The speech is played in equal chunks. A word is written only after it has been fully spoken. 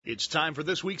It's time for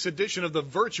this week's edition of the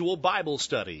Virtual Bible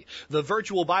Study. The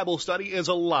Virtual Bible Study is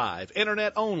a live,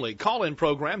 internet-only call-in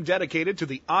program dedicated to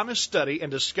the honest study and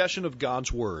discussion of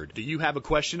God's Word. Do you have a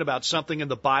question about something in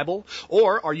the Bible?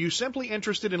 Or are you simply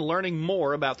interested in learning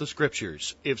more about the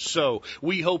Scriptures? If so,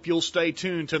 we hope you'll stay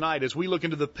tuned tonight as we look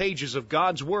into the pages of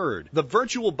God's Word. The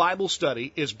Virtual Bible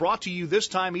Study is brought to you this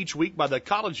time each week by the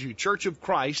College View Church of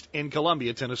Christ in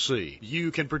Columbia, Tennessee.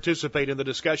 You can participate in the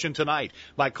discussion tonight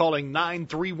by calling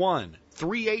 931-381-4567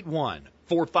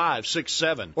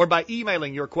 or by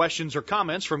emailing your questions or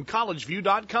comments from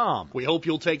collegeview.com. We hope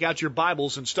you'll take out your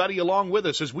Bibles and study along with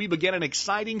us as we begin an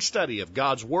exciting study of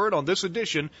God's Word on this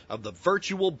edition of the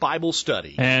Virtual Bible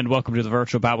Study. And welcome to the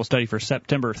Virtual Bible Study for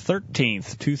September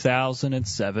 13th,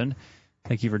 2007.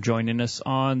 Thank you for joining us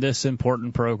on this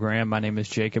important program. My name is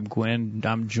Jacob Gwynn.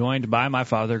 I'm joined by my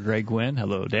father, Greg Gwynn.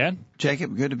 Hello, Dad.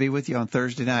 Jacob, good to be with you on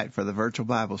Thursday night for the Virtual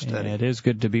Bible Study. And it is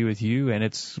good to be with you, and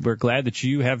we're glad that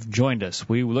you have joined us.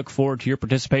 We look forward to your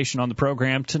participation on the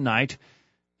program tonight.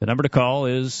 The number to call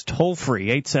is toll-free,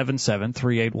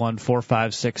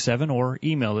 877-381-4567, or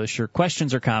email us your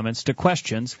questions or comments to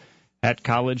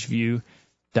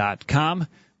questions@collegeview.com.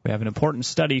 We have an important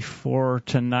study for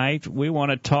tonight. We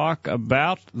want to talk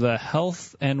about the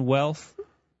health and wealth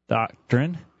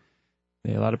doctrine.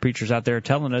 There are a lot of preachers out there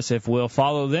telling us if we'll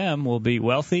follow them, we'll be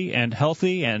wealthy and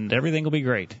healthy and everything will be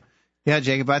great. Yeah,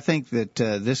 Jacob, I think that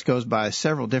this goes by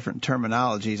several different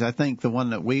terminologies. I think the one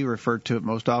that we refer to it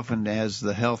most often as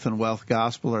the health and wealth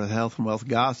gospel or the health and wealth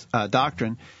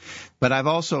doctrine. But I've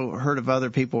also heard of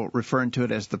other people referring to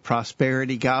it as the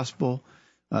prosperity gospel.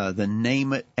 The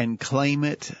name it and claim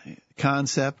it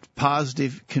concept,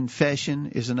 positive confession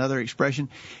is another expression.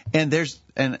 And as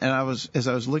I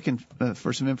was looking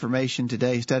for some information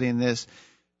today studying this,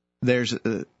 there's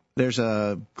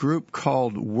a group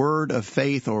called Word of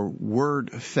Faith or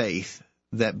Word Faith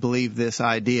that believe this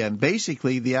idea. And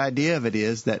basically the idea of it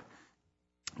is that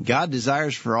God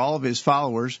desires for all of his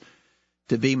followers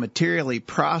to be materially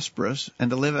prosperous and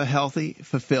to live a healthy,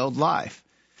 fulfilled life.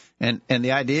 And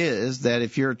the idea is that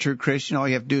if you're a true Christian, all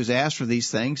you have to do is ask for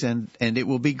these things, and it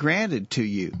will be granted to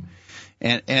you.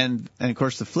 And of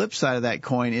course, the flip side of that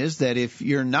coin is that if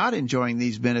you're not enjoying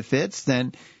these benefits,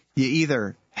 then you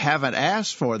either haven't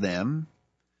asked for them,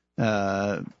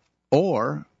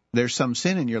 or there's some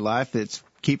sin in your life that's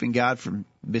keeping God from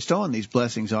bestowing these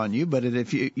blessings on you. But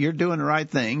if you're doing the right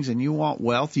things and you want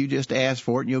wealth, you just ask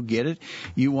for it and you'll get it.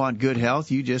 You want good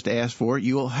health, you just ask for it,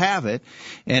 you'll have it.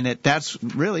 And that's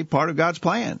really part of God's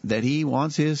plan, that he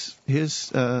wants his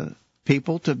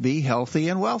people to be healthy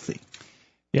and wealthy.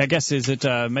 Yeah, I guess, is it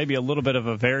maybe a little bit of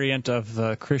a variant of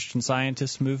the Christian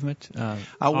Scientist movement? I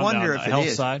wonder if it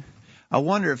is. Side? I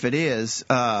wonder if it is.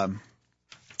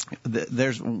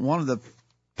 There's one of the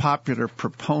popular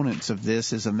proponents of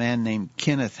this is a man named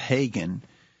Kenneth Hagin,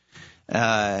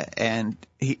 and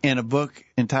he, in a book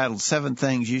entitled 7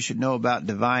 Things You Should Know About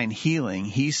Divine Healing,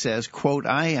 he says, quote,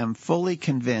 "I am fully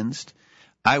convinced,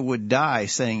 I would die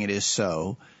saying it is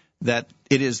so, that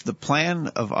it is the plan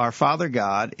of our Father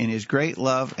God in his great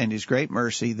love and his great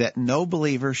mercy that no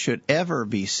believer should ever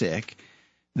be sick,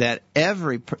 that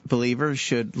every believer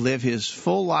should live his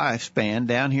full lifespan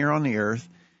down here on the earth,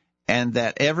 and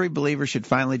that every believer should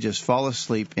finally just fall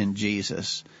asleep in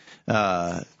Jesus."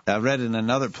 I read in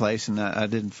another place, and I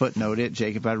didn't footnote it,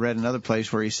 Jacob. I read another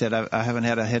place where he said, I haven't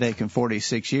had a headache in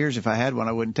 46 years. If I had one,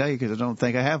 I wouldn't tell you because I don't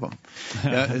think I have them.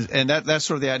 And that's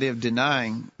sort of the idea of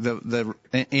denying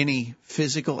any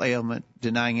physical ailment,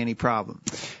 denying any problem.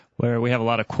 Where we have a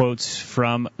lot of quotes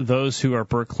from those who are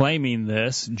proclaiming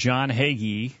this. John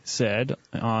Hagee said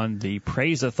on the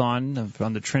Praise-a-thon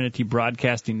on the Trinity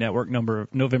Broadcasting Network,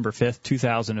 November 5th,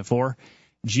 2004,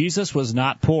 Jesus was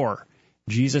not poor.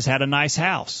 Jesus had a nice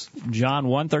house. John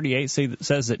 1:38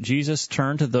 says that Jesus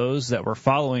turned to those that were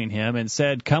following him and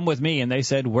said, "Come with me." And they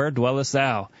said, "Where dwellest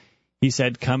thou?" He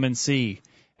said, "Come and see."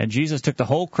 And Jesus took the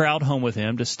whole crowd home with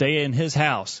him to stay in his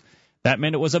house. That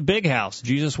meant it was a big house.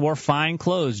 Jesus wore fine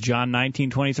clothes. John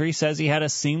 19:23 says he had a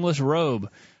seamless robe.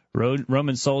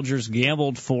 Roman soldiers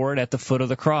gambled for it at the foot of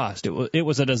the cross. It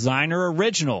was a designer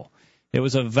original. It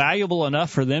was valuable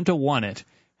enough for them to want it.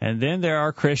 And then there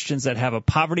are Christians that have a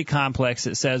poverty complex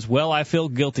that says, well, I feel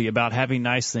guilty about having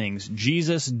nice things.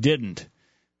 Jesus didn't.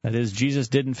 That is, Jesus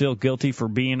didn't feel guilty for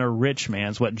being a rich man,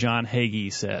 is what John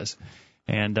Hagee says.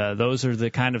 And those are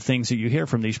the kind of things that you hear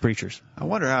from these preachers. I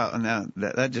wonder how, now,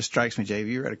 that just strikes me, Jay.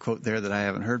 You read a quote there that I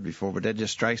haven't heard before, but that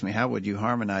just strikes me. How would you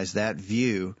harmonize that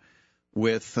view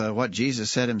with what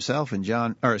Jesus said himself in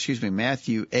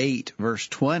Matthew 8, verse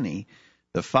 20?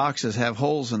 The foxes have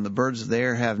holes and the birds of the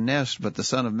air have nests, but the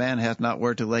Son of Man hath not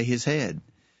where to lay his head.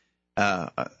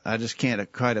 I just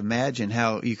can't quite imagine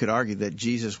how you could argue that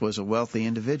Jesus was a wealthy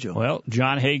individual. Well,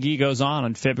 John Hagee goes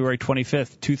on February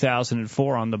 25th,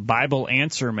 2004, on the Bible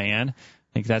Answer Man.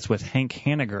 I think that's with Hank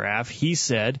Hanegraaff. He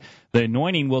said, the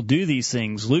anointing will do these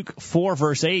things. Luke 4,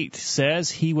 verse 8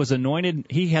 says, He has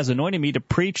anointed me to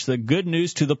preach the good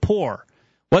news to the poor.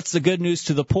 What's the good news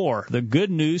to the poor? The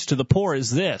good news to the poor is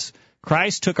this.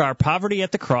 Christ took our poverty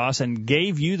at the cross and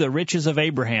gave you the riches of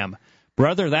Abraham.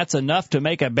 Brother, that's enough to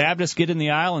make a Baptist get in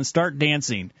the aisle and start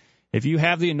dancing. If you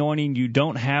have the anointing, you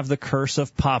don't have the curse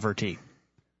of poverty.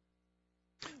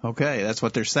 Okay, that's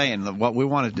what they're saying. What we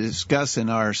want to discuss in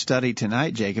our study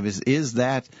tonight, Jacob, is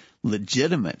that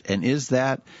legitimate and is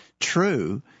that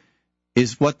true?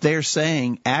 Is what they're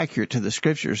saying accurate to the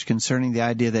Scriptures concerning the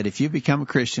idea that if you become a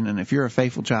Christian and if you're a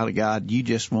faithful child of God, you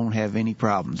just won't have any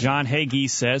problems? John Hagee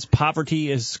says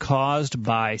poverty is caused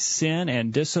by sin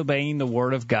and disobeying the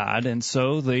Word of God, and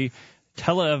so the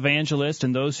tele-evangelists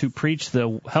and those who preach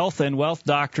the health and wealth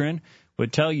doctrine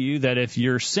would tell you that if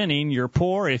you're sinning, you're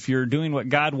poor. If you're doing what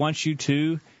God wants you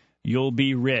to, you'll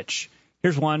be rich.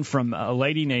 Here's one from a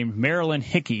lady named Marilyn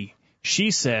Hickey.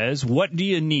 She says, what do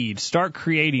you need? Start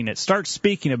creating it. Start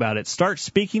speaking about it. Start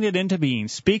speaking it into being.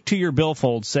 Speak to your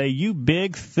billfold. Say, you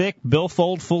big, thick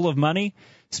billfold full of money.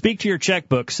 Speak to your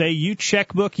checkbook. Say, you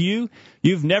checkbook,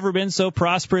 you've never been so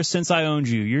prosperous since I owned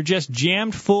you. You're just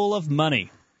jammed full of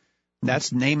money.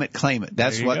 That's name it, claim it.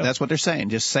 That's what they're saying.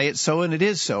 Just say it so and it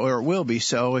is so, or it will be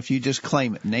so if you just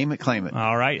claim it. Name it, claim it.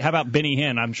 All right. How about Benny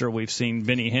Hinn? I'm sure we've seen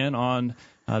Benny Hinn on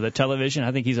the television.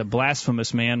 I think he's a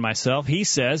blasphemous man myself. He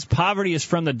says poverty is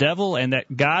from the devil and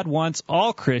that God wants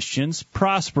all Christians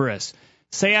prosperous.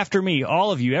 Say after me,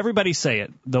 all of you, everybody say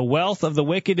it. The wealth of the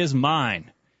wicked is mine.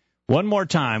 One more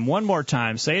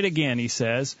time. Say it again, he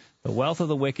says. The wealth of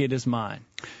the wicked is mine.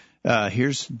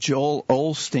 Here's Joel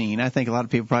Osteen. I think a lot of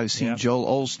people probably seen Joel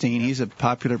Osteen. He's a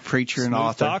popular preacher and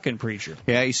author. Smooth-talking preacher.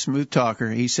 Yeah, he's a smooth talker.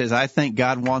 He says, I think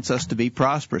God wants us to be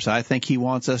prosperous. I think He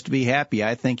wants us to be happy.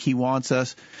 I think He wants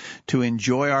us to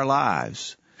enjoy our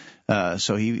lives.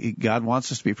 God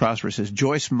wants us to be prosperous. As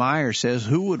Joyce Meyer says,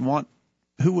 who would want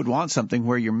something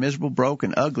where you're miserable, broke,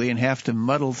 and ugly and have to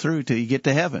muddle through till you get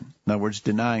to heaven? In other words,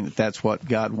 denying that that's what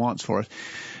God wants for us.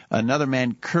 Another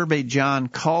man, Kirby John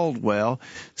Caldwell,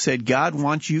 said God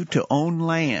wants you to own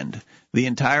land. The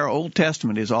entire Old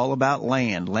Testament is all about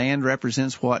land. Land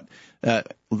represents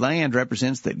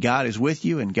that God is with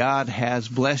you and God has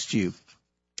blessed you.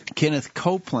 Kenneth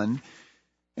Copeland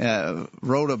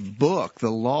wrote a book,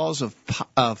 The Laws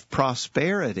of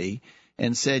Prosperity,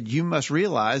 and said you must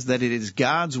realize that it is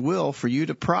God's will for you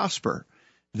to prosper.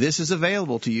 This is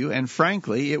available to you, and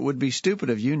frankly, it would be stupid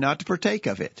of you not to partake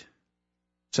of it.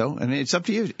 So, I mean, it's up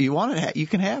to you. You want it, you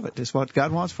can have it. It's what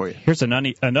God wants for you. Here's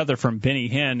another from Benny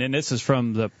Hinn, and this is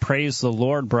from the Praise the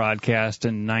Lord broadcast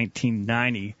in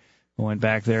 1990. Going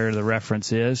back there, the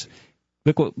reference is.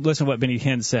 Listen to what Benny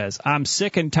Hinn says. I'm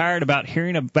sick and tired about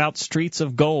hearing about streets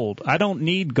of gold. I don't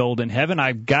need gold in heaven.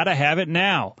 I've got to have it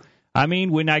now. I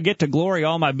mean, when I get to glory,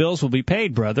 all my bills will be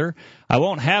paid, brother. I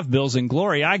won't have bills in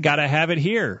glory. I got to have it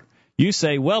here. You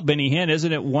say, well, Benny Hinn,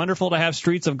 isn't it wonderful to have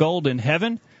streets of gold in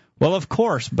heaven? Well, of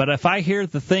course, but if I hear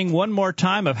the thing one more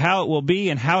time of how it will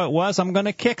be and how it was, I'm going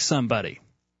to kick somebody.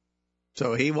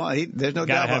 So there's no doubt.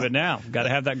 Got to have it now. Got to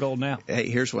have that gold now. Hey,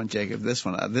 here's one, Jacob. This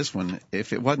one,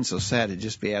 if it wasn't so sad, it'd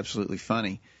just be absolutely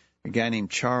funny. A guy named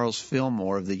Charles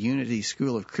Fillmore of the Unity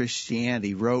School of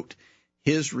Christianity wrote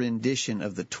his rendition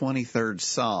of the 23rd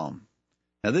Psalm.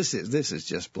 Now, this is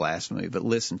just blasphemy, but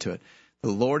listen to it. The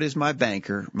Lord is my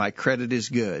banker, my credit is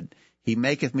good. He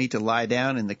maketh me to lie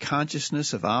down in the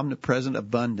consciousness of omnipresent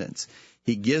abundance.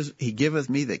 He giveth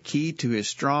me the key to his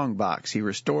strong box. He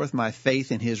restoreth my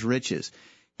faith in his riches.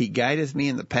 He guideth me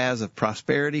in the paths of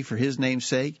prosperity for his name's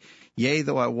sake. Yea,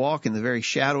 though I walk in the very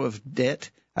shadow of death,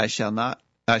 I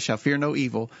shall fear no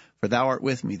evil, for thou art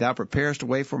with me. Thou preparest a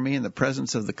way for me in the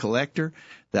presence of the collector.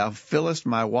 Thou fillest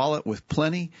my wallet with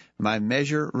plenty. My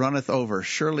measure runneth over.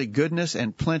 Surely goodness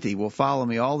and plenty will follow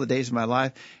me all the days of my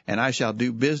life, and I shall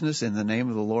do business in the name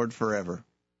of the Lord forever.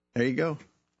 There you go.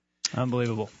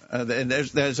 Unbelievable. And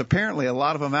there's apparently a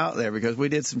lot of them out there because we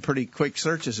did some pretty quick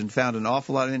searches and found an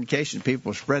awful lot of indication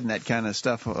people are spreading that kind of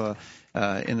stuff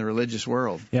in the religious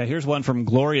world. Yeah, here's one from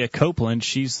Gloria Copeland.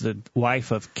 She's the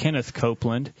wife of Kenneth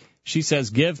Copeland. She says,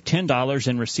 give $10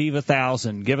 and receive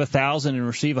 1,000. Give 1,000 and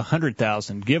receive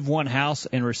 100,000. Give one house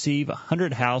and receive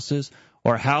 100 houses,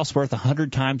 or a house worth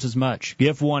 100 times as much.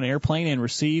 Give one airplane and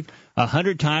receive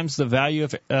 100 times the value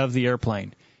of the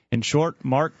airplane. In short,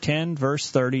 Mark 10,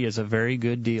 verse 30 is a very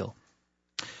good deal.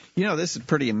 You know, this is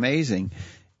pretty amazing.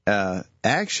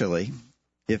 Actually,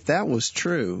 if that was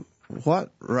true,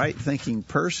 what right-thinking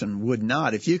person would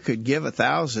not? If you could give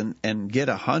 $1,000 and get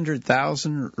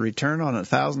 $100,000 return on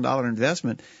 $1,000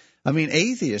 investment, I mean,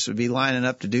 atheists would be lining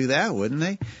up to do that, wouldn't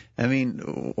they? I mean,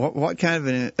 what kind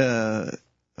of a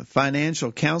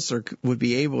financial counselor would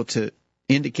be able to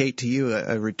indicate to you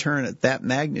a return at that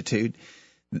magnitude?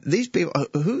 These people,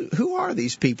 who are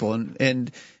these people,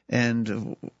 and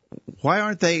why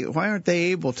aren't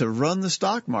they able to run the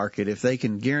stock market if they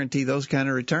can guarantee those kind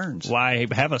of returns? Why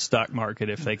have a stock market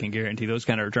if they can guarantee those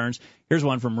kind of returns? Here's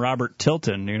one from Robert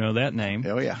Tilton. You know that name?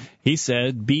 Oh yeah. He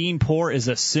said, "Being poor is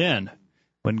a sin.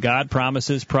 When God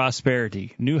promises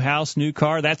prosperity, new house, new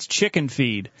car, that's chicken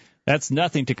feed. That's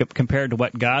nothing compared to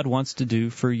what God wants to do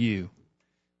for you."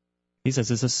 He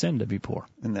says it's a sin to be poor.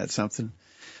 Isn't that something?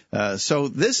 So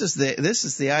this is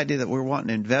the idea that we're wanting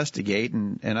to investigate,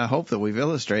 and I hope that we've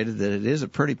illustrated that it is a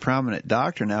pretty prominent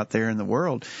doctrine out there in the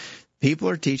world. People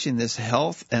are teaching this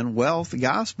health and wealth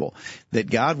gospel, that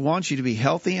God wants you to be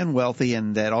healthy and wealthy,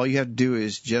 and that all you have to do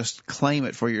is just claim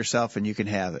it for yourself and you can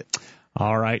have it.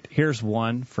 All right, here's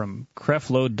one from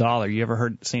Creflo Dollar. You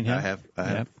ever seen him? I have.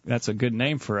 Yeah, that's a good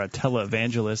name for a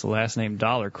tele-evangelist, last name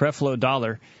Dollar. Creflo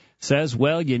Dollar says,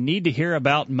 well, you need to hear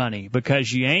about money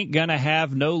because you ain't going to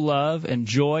have no love and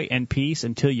joy and peace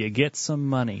until you get some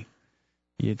money.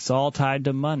 It's all tied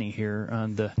to money here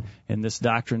in this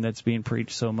doctrine that's being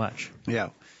preached so much. Yeah,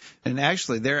 and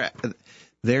actually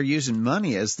they're using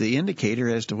money as the indicator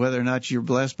as to whether or not you're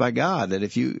blessed by God. That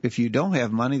if you don't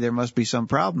have money, there must be some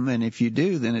problem, and if you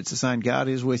do, then it's a sign God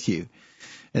is with you.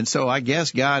 And so I guess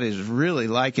God is really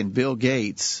liking Bill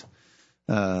Gates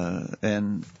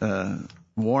and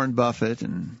Warren Buffett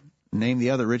and name the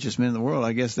other richest men in the world.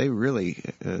 I guess they really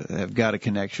have got a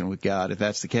connection with God, if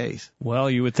that's the case. Well,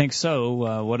 you would think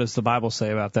so. What does the Bible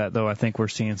say about that, though? I think we're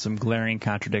seeing some glaring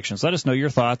contradictions. Let us know your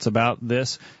thoughts about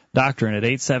this doctrine at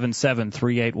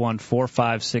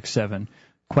 877-381-4567.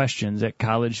 Questions at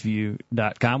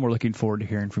collegeview.com. We're looking forward to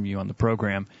hearing from you on the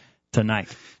program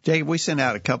tonight. Jacob, we sent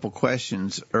out a couple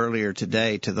questions earlier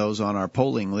today to those on our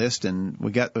polling list, and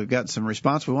we've got some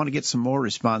response. We want to get some more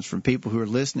response from people who are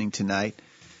listening tonight.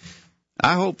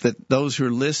 I hope that those who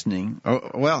are listening,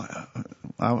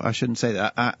 I shouldn't say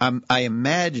that. I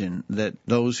imagine that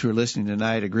those who are listening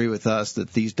tonight agree with us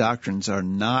that these doctrines are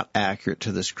not accurate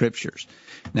to the Scriptures.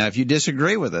 Now, if you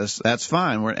disagree with us, that's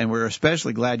fine, we're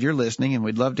especially glad you're listening, and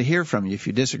we'd love to hear from you. If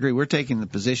you disagree, we're taking the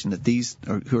position that these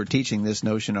who are teaching this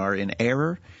notion are in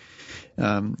error,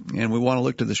 and we want to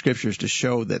look to the Scriptures to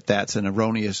show that that's an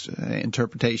erroneous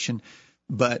interpretation.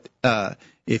 But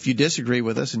if you disagree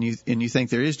with us and you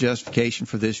think there is justification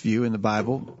for this view in the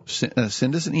Bible,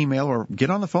 send us an email or get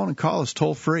on the phone and call us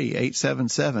toll free,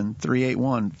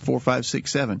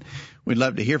 877-381-4567. We'd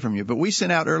love to hear from you. But we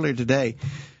sent out earlier today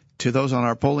to those on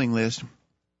our polling list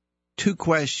 2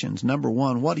 questions. Number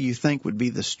one, what do you think would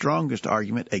be the strongest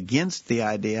argument against the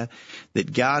idea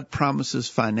that God promises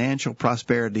financial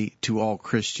prosperity to all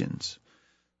Christians?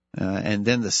 And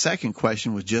then the second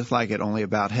question was just like it, only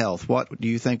about health. What do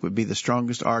you think would be the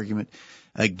strongest argument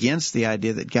against the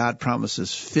idea that God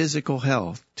promises physical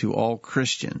health to all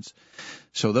Christians?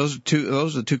 So those are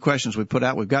the 2 questions we put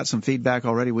out. We've got some feedback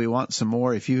already. We want some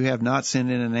more. If you have not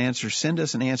sent in an answer, send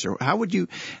us an answer. How would you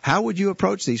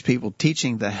approach these people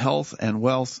teaching the health and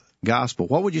wealth gospel?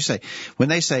 What would you say when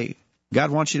they say God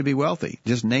wants you to be wealthy?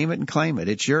 Just name it and claim it.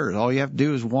 It's yours. All you have to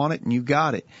do is want it, and you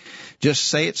got it. Just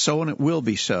say it so, and it will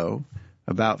be so.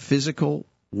 About physical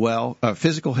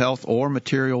health or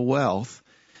material wealth.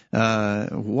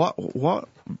 What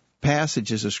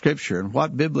passages of Scripture and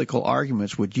what biblical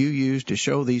arguments would you use to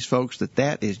show these folks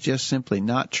that is just simply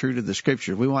not true to the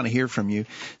Scripture? We want to hear from you.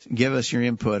 Give us your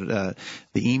input. The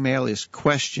email is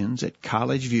questions at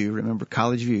collegeview. Remember,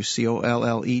 collegeview,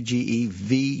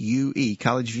 COLLEGEVUE,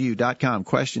 collegeview.com.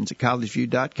 Questions at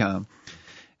collegeview.com.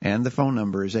 And the phone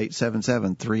number is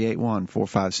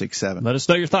 877-381-4567. Let us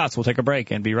know your thoughts. We'll take a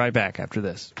break and be right back after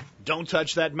this. Don't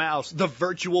touch that mouse. The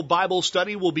virtual Bible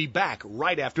study will be back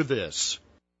right after this.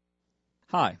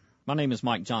 Hi, my name is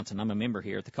Mike Johnson. I'm a member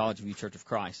here at the College View Church of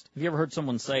Christ. Have you ever heard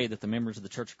someone say that the members of the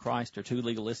Church of Christ are too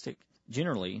legalistic?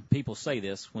 Generally, people say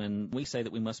this when we say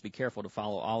that we must be careful to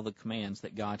follow all the commands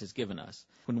that God has given us.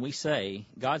 When we say,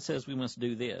 God says we must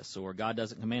do this, or God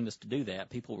doesn't command us to do that,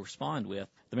 people respond with,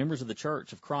 the members of the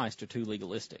Church of Christ are too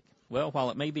legalistic. Well, while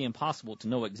it may be impossible to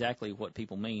know exactly what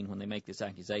people mean when they make this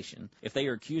accusation, if they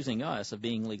are accusing us of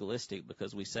being legalistic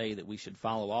because we say that we should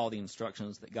follow all the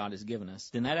instructions that God has given us,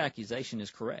 then that accusation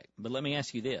is correct. But let me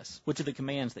ask you this. Which of the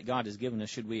commands that God has given us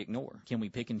should we ignore? Can we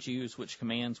pick and choose which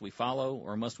commands we follow,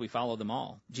 or must we follow follow them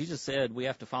all. Jesus said we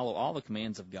have to follow all the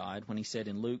commands of God when he said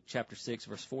in Luke chapter 6,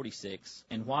 verse 46,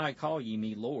 "And why call ye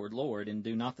me Lord, Lord, and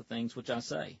do not the things which I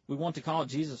say?" We want to call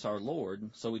Jesus our Lord,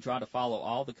 so we try to follow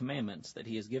all the commandments that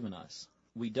he has given us.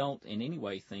 We don't in any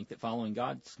way think that following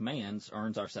God's commands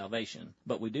earns our salvation,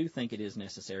 but we do think it is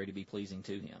necessary to be pleasing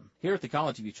to him. Here at the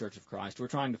College View Church of Christ, we're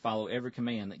trying to follow every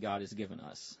command that God has given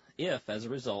us. If, as a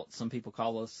result, some people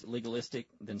call us legalistic,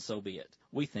 then so be it.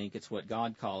 We think it's what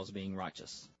God calls being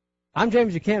righteous. I'm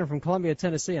James Buchanan from Columbia,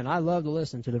 Tennessee, and I love to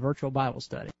listen to the virtual Bible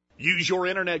study. Use your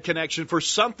internet connection for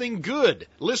something good.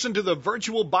 Listen to the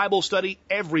virtual Bible study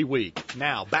every week.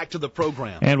 Now, back to the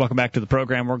program. And welcome back to the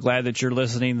program. We're glad that you're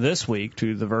listening this week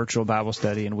to the virtual Bible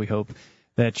study, and we hope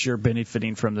that you're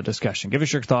benefiting from the discussion. Give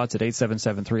us your thoughts at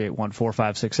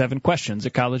 877-381-4567, questions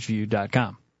at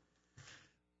collegeview.com.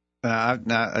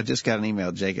 I just got an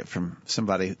email, Jacob, from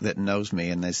somebody that knows me,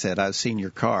 and they said, "I've seen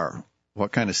your car.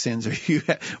 What kind of sins are you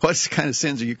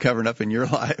covering up in your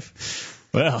life?"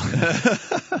 Well,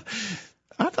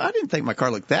 I didn't think my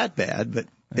car looked that bad, but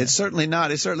it's certainly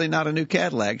not. It's certainly not a new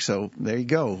Cadillac. So there you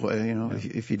go.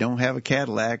 If you don't have a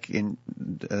Cadillac,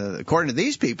 according to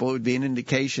these people, it would be an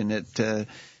indication that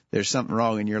there's something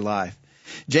wrong in your life.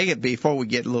 Jacob, before we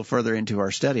get a little further into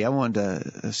our study, I wanted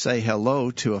to say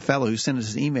hello to a fellow who sent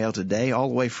us an email today, all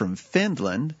the way from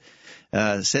Finland.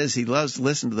 Says he loves to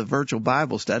listen to the virtual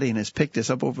Bible study and has picked us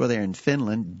up over there in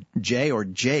Finland.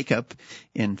 Jacob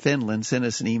in Finland sent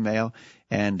us an email,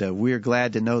 and we're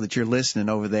glad to know that you're listening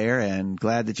over there and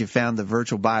glad that you found the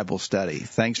virtual Bible study.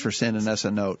 Thanks for sending us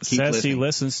a note. Keep says listening. He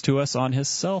listens to us on his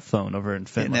cell phone over in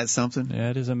Finland. Isn't that something?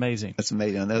 Yeah, it is amazing. That's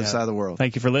amazing, on the other side of the world.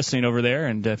 Thank you for listening over there,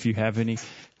 and if you have any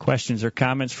questions or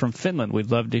comments from Finland,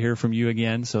 we'd love to hear from you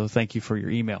again, so thank you for your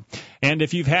email. And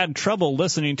if you've had trouble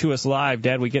listening to us live,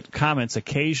 Dad, we get comments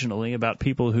occasionally about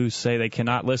people who say they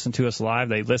cannot listen to us live.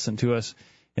 They listen to us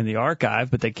in the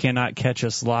archive, but they cannot catch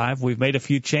us live. We've made a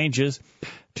few changes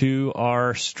to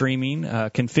our streaming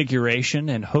configuration,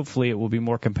 and hopefully it will be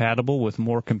more compatible with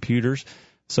more computers.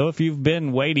 So if you've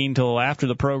been waiting till after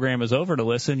the program is over to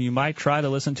listen, you might try to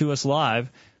listen to us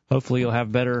live. Hopefully you'll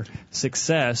have better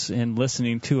success in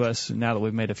listening to us now that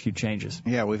we've made a few changes.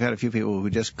 Yeah, we've had a few people who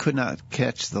just could not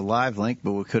catch the live link,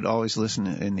 but we could always listen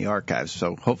in the archives.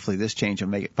 So hopefully this change will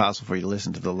make it possible for you to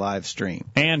listen to the live stream.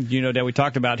 And, Dad, we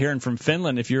talked about hearing from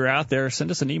Finland. If you're out there,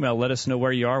 send us an email. Let us know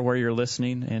where you are, where you're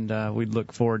listening, and we'd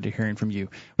look forward to hearing from you.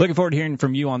 Looking forward to hearing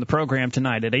from you on the program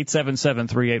tonight at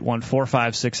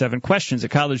 877-381-4567, questions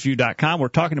at collegeview.com. We're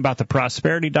talking about the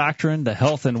prosperity doctrine, the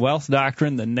health and wealth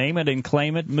doctrine, the name it and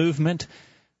claim it movement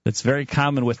that's very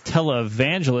common with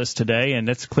tele-evangelists today, and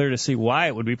it's clear to see why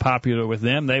it would be popular with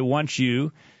them. They want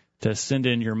you to send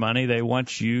in your money. They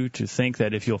want you to think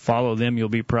that if you'll follow them, you'll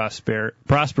be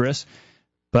prosperous.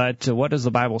 But what does the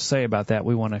Bible say about that?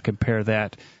 We want to compare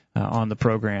that on the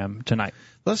program tonight.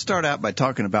 Let's start out by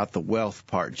talking about the wealth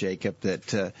part, Jacob,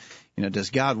 that, does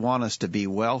God want us to be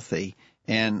wealthy?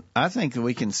 And I think that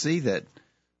we can see that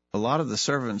a lot of the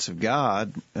servants of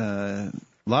God,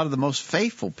 a lot of the most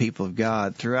faithful people of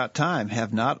God throughout time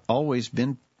have not always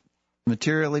been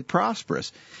materially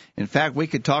prosperous. In fact, we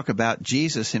could talk about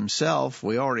Jesus himself.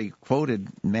 We already quoted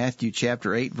Matthew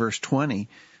chapter 8, verse 20,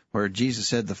 where Jesus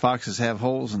said, "The foxes have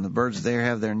holes and the birds there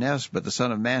have their nests, but the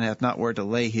Son of Man hath not where to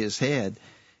lay his head."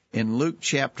 In Luke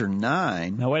chapter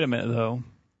 9... Now, wait a minute, though.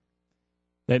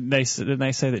 Didn't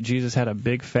they say that Jesus had a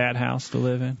big, fat house to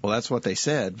live in? Well, that's what they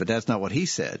said, but that's not what he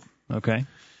said. Okay.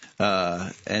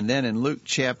 And then in Luke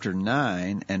chapter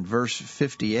 9 and verse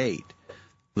 58,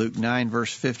 Luke 9,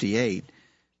 verse 58,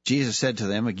 Jesus said to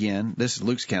them again, this is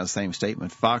Luke's account of the same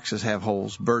statement, "Foxes have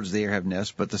holes, birds of the air have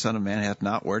nests, but the Son of Man hath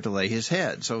not where to lay his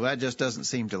head." So that just doesn't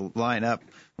seem to line up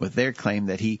with their claim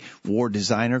that he wore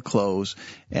designer clothes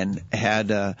and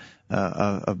had a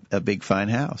big fine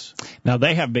house. Now,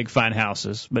 they have big fine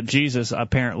houses, but Jesus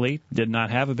apparently did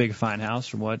not have a big fine house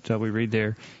from what we read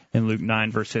there in Luke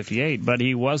 9, verse 58. But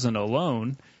he wasn't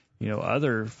alone.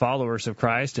 Other followers of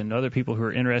Christ and other people who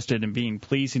are interested in being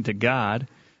pleasing to God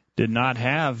did not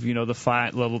have,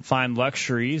 the fine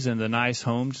luxuries and the nice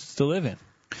homes to live in.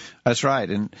 That's right.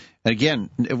 And again,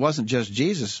 it wasn't just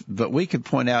Jesus, but we could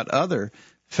point out other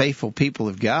faithful people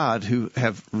of God who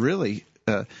have really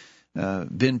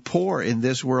been poor in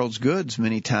this world's goods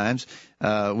many times.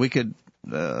 We could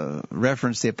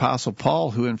reference the Apostle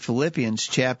Paul, who in Philippians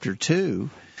chapter 2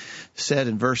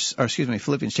 said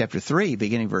Philippians chapter 3,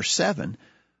 beginning verse 7,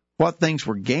 "What things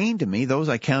were gained to me, those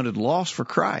I counted loss for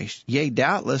Christ. Yea,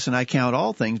 doubtless, and I count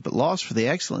all things, but loss for the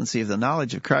excellency of the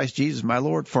knowledge of Christ Jesus my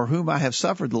Lord, for whom I have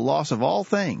suffered the loss of all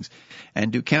things,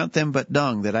 and do count them but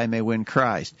dung, that I may win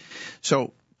Christ."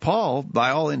 So Paul,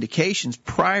 by all indications,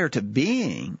 prior to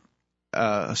being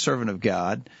a servant of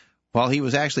God, while he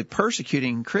was actually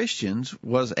persecuting Christians,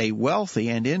 was a wealthy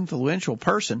and influential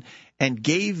person and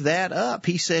gave that up.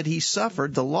 He said he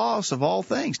suffered the loss of all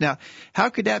things. Now, how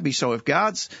could that be so?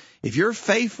 If you're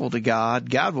faithful to God,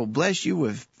 God will bless you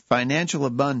with financial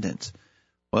abundance.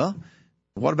 Well,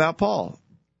 what about Paul?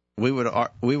 We would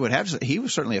have to say he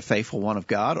was certainly a faithful one of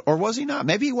God, or was he not?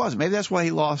 Maybe he wasn't. Maybe that's why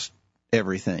he lost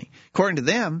everything. According to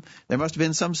them, there must have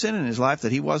been some sin in his life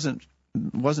that he wasn't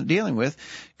dealing with,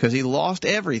 because he lost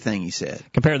everything, he said.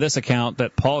 Compare this account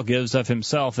that Paul gives of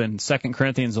himself in 2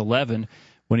 Corinthians 11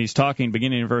 when he's talking,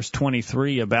 beginning in verse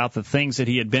 23, about the things that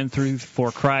he had been through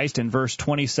for Christ. In verse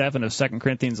 27 of 2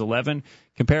 Corinthians 11,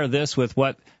 compare this with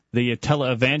what the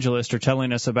tele-evangelists are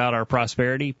telling us about our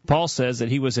prosperity. Paul says that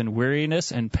he was in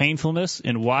weariness and painfulness,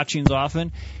 in watchings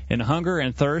often, in hunger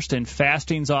and thirst, in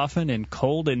fastings often, in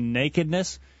cold and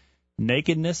nakedness.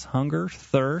 Nakedness, hunger,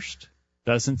 thirst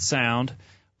doesn't sound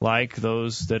like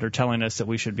those that are telling us that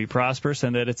we should be prosperous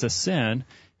and that it's a sin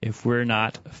if we're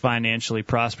not financially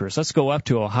prosperous. Let's go up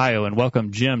to Ohio and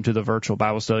welcome Jim to the virtual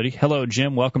Bible study. Hello,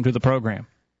 Jim. Welcome to the program.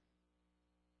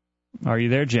 Are you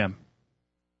there, Jim?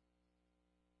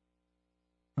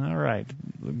 All right.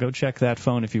 Go check that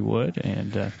phone if you would,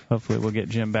 and hopefully we'll get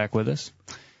Jim back with us.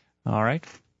 All right.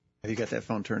 Have you got that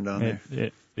phone turned on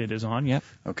there? It is on, yep.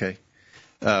 Okay.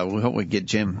 We hope we get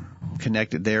Jim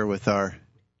connected there with our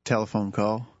telephone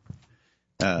call.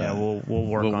 We'll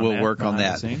work on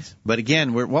that. But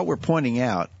again, what we're pointing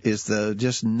out is the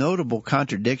just notable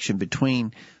contradiction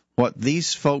between what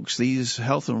these folks, these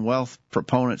health and wealth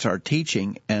proponents, are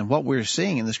teaching and what we're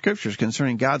seeing in the Scriptures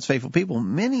concerning God's faithful people.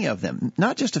 Many of them,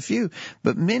 not just a few,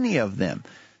 but many of them,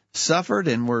 suffered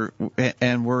and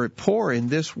were poor in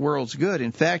this world's good.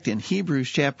 In fact, in Hebrews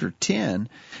chapter 10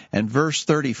 and verse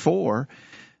 34,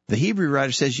 the Hebrew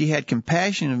writer says, "Ye had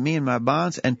compassion of me and my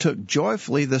bonds, and took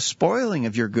joyfully the spoiling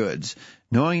of your goods,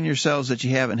 knowing in yourselves that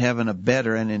ye have in heaven a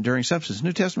better and enduring substance."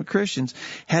 New Testament Christians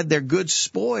had their goods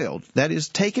spoiled, that is,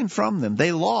 taken from them.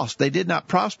 They lost. They did not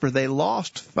prosper. They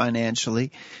lost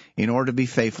financially in order to be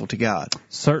faithful to God.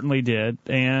 Certainly did.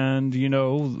 And, a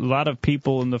lot of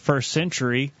people in the first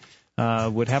century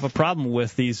would have a problem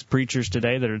with these preachers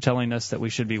today that are telling us that we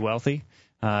should be wealthy.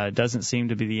 It doesn't seem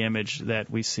to be the image that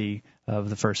we see of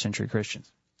the first century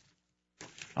Christians.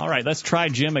 All right, let's try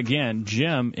Jim again.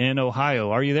 Jim in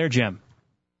Ohio. Are you there, Jim?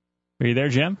 Are you there,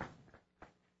 Jim?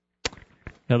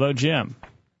 Hello, Jim.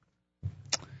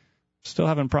 Still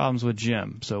having problems with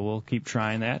Jim, so we'll keep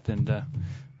trying that, and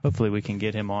hopefully we can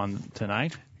get him on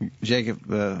tonight. Jacob,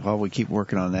 while we keep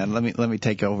working on that, let me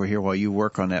take over here while you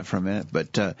work on that for a minute.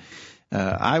 But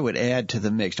I would add to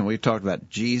the mix, and we've talked about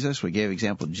Jesus. We gave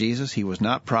example of Jesus. He was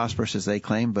not prosperous as they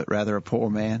claim, but rather a poor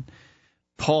man.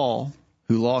 Paul,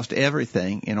 who lost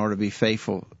everything in order to be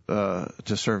faithful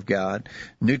to serve God.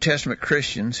 New Testament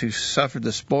Christians who suffered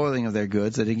the spoiling of their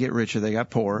goods. They didn't get richer, they got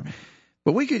poorer.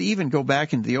 But we could even go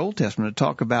back into the Old Testament and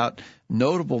talk about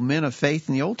notable men of faith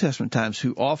in the Old Testament times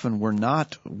who often were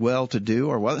not well-to-do,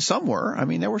 or some were. I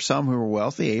mean, there were some who were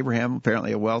wealthy. Abraham,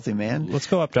 apparently a wealthy man. Let's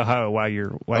go up to Ohio while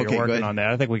you're working on that.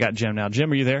 I think we got Jim now.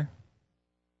 Jim, are you there?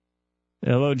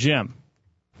 Hello, Jim.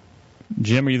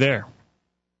 Jim, are you there?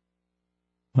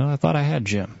 Well, I thought I had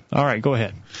Jim. All right, go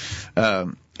ahead.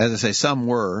 As I say, some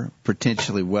were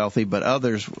potentially wealthy, but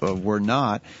others were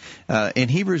not. In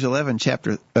Hebrews 11, in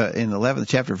the 11th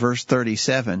chapter, verse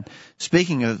 37,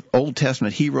 speaking of Old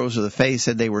Testament heroes of the faith,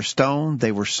 said they were stoned,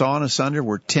 they were sawn asunder,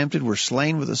 were tempted, were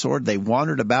slain with the sword, they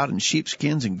wandered about in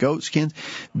sheepskins and goatskins,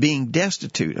 being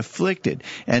destitute, afflicted,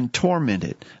 and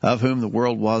tormented, of whom the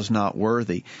world was not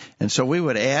worthy. And so we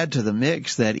would add to the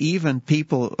mix that even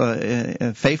people,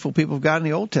 faithful people of God in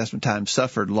the Old Testament times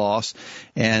suffered loss,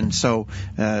 and so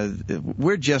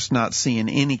we're just not seeing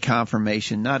any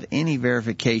confirmation, not any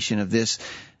verification of this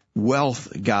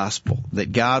wealth gospel,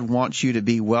 that God wants you to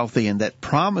be wealthy and that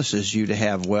promises you to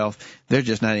have wealth. There's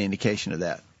just not any indication of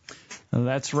that.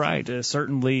 That's right. It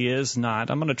certainly is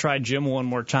not. I'm going to try Jim one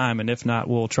more time, and if not,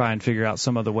 we'll try and figure out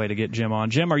some other way to get Jim on.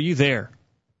 Jim, are you there?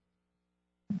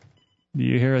 Do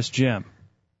you hear us, Jim?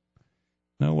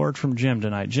 No word from Jim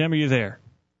tonight. Jim, are you there?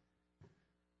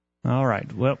 All right.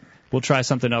 Well, we'll try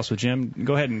something else with Jim.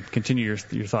 Go ahead and continue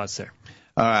your thoughts there.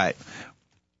 All right.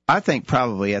 I think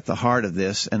probably at the heart of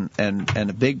this, and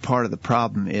a big part of the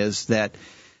problem is that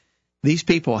these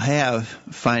people have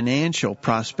financial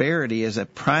prosperity as a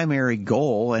primary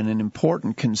goal and an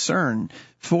important concern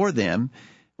for them,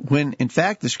 when in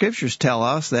fact the Scriptures tell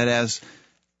us that as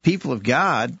people of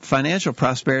God, financial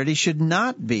prosperity should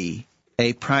not be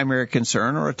a primary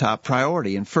concern or a top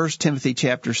priority. In 1 Timothy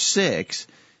chapter 6,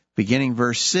 beginning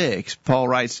verse 6, Paul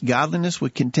writes, "Godliness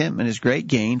with contentment is great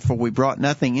gain, for we brought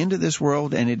nothing into this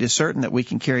world, and it is certain that we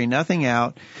can carry nothing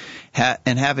out,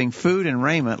 and having food and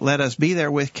raiment, let us be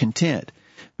therewith content.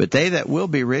 But they that will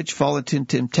be rich fall into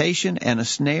temptation and a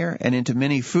snare, and into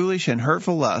many foolish and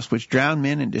hurtful lusts, which drown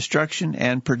men in destruction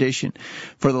and perdition.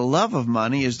 For the love of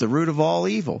money is the root of all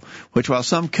evil, which while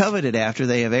some coveted after,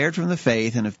 they have erred from the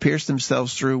faith, and have pierced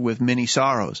themselves through with many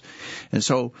sorrows." And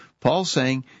so Paul's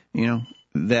saying,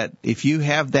 that if you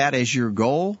have that as your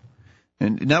goal,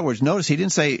 and in other words, notice he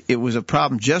didn't say it was a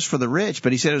problem just for the rich,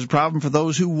 but he said it was a problem for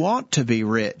those who want to be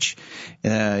rich.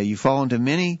 You fall into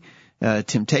many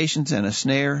temptations and a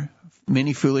snare,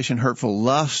 many foolish and hurtful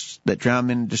lusts that drown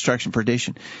men in destruction and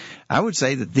perdition. I would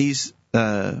say that these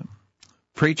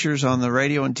preachers on the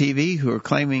radio and TV who are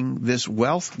claiming this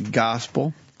wealth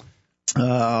gospel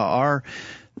are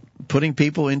putting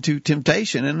people into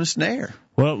temptation and a snare.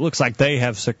 Well, it looks like they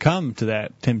have succumbed to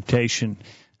that temptation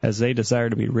as they desire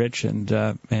to be rich and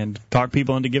talk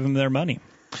people into giving them their money.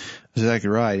 That's exactly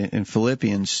right. In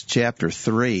Philippians chapter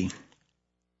 3,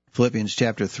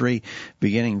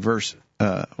 beginning verse, we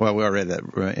already read that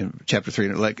in chapter 3.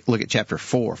 Look at chapter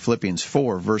 4, Philippians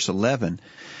 4, verse 11.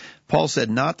 Paul said,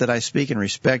 "Not that I speak in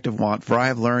respect of want, for I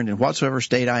have learned in whatsoever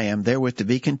state I am, therewith to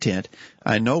be content.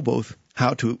 I know both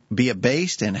how to be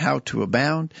abased and how to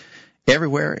abound.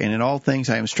 Everywhere and in all things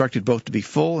I am instructed both to be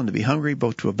full and to be hungry,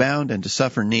 both to abound and to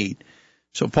suffer need."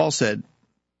 So Paul said,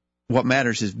 what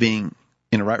matters is being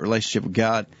in a right relationship with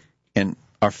God, and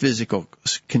our physical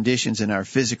conditions and our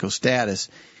physical status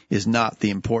is not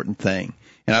the important thing.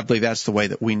 And I believe that's the way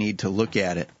that we need to look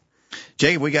at it.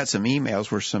 Jacob, we got some emails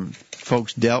where some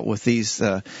folks dealt with these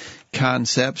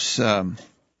concepts.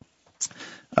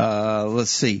 Let's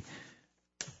see.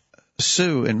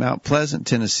 Sue in Mount Pleasant,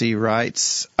 Tennessee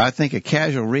writes, "I think a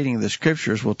casual reading of the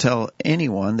Scriptures will tell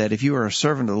anyone that if you are a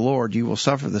servant of the Lord, you will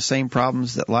suffer the same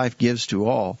problems that life gives to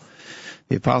all.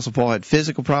 The Apostle Paul had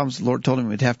physical problems. The Lord told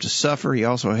him he'd have to suffer. He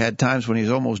also had times when he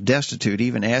was almost destitute,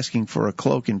 even asking for a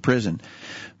cloak in prison.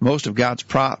 Most of God's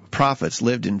prophets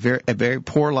lived in a very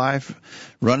poor life,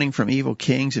 running from evil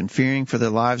kings and fearing for their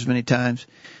lives many times.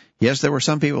 Yes, there were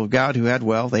some people of God who had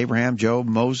wealth, Abraham, Job,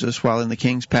 Moses, while in the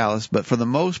king's palace, but for the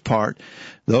most part,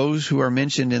 those who are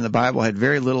mentioned in the Bible had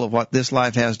very little of what this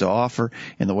life has to offer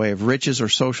in the way of riches or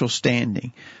social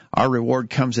standing. Our reward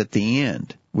comes at the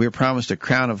end. We are promised a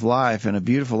crown of life and a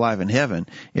beautiful life in heaven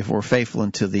if we're faithful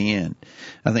until the end."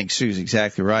 I think Sue's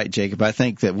exactly right, Jacob. I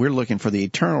think that we're looking for the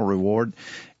eternal reward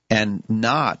and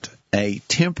not a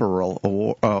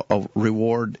temporal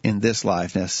reward in this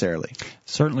life necessarily.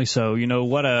 Certainly so.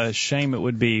 What a shame it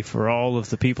would be for all of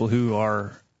the people who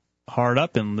are hard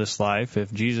up in this life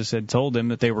if Jesus had told them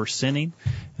that they were sinning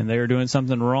and they were doing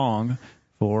something wrong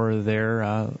for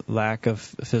their lack of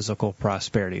physical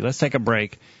prosperity. Let's take a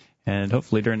break, and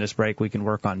hopefully during this break we can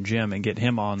work on Jim and get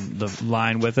him on the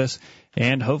line with us,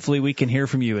 and hopefully we can hear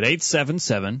from you at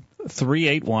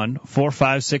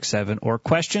 877-381-4567 or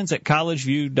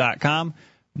questions@collegeview.com.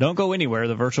 Don't go anywhere.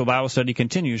 The virtual Bible study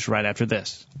continues right after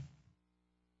this.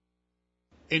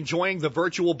 Enjoying the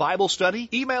virtual Bible study?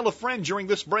 Email a friend during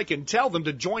this break and tell them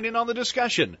to join in on the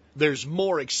discussion. There's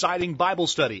more exciting Bible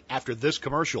study after this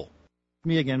commercial.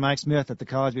 Me again, Mike Smith at the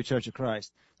College View Church of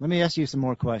Christ. Let me ask you some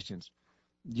more questions.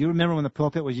 Do you remember when the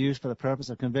pulpit was used for the purpose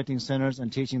of convicting sinners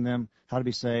and teaching them how to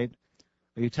be saved?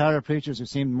 Are you tired of preachers who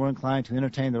seem more inclined to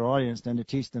entertain their audience than to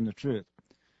teach them the truth?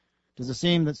 Does it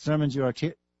seem that sermons you are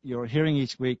hearing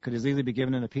each week could as easily be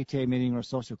given in a PTA meeting or a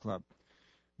social club?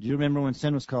 Do you remember when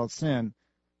sin was called sin,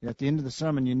 and at the end of the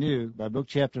sermon you knew by book,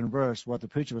 chapter, and verse what the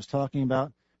preacher was talking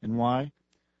about and why?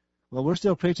 Well, we're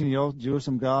still preaching the old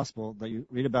Jerusalem gospel that you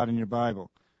read about in your Bible.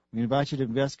 We invite you to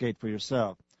investigate for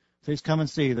yourself. Please come and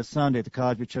see this Sunday at the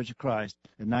College View Church of Christ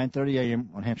at 9:30 a.m.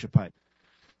 on Hampshire Pike.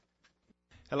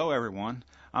 Hello, everyone.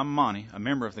 I'm Monty, a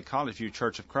member of the College View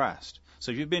Church of Christ.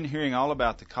 So you've been hearing all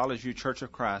about the College View Church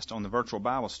of Christ on the virtual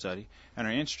Bible study and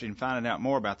are interested in finding out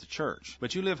more about the church.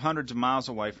 But you live hundreds of miles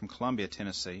away from Columbia,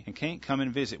 Tennessee, and can't come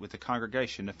and visit with the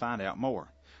congregation to find out more.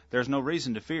 There's no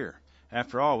reason to fear.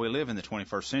 After all, we live in the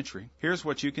 21st century. Here's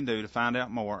what you can do to find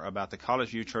out more about the College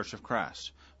View Church of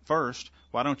Christ. First,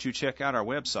 why don't you check out our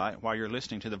website while you're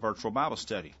listening to the virtual Bible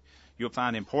study? You'll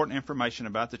find important information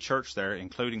about the church there,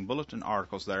 including bulletin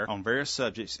articles there on various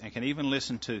subjects, and can even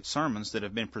listen to sermons that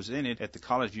have been presented at the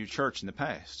College View Church in the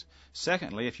past.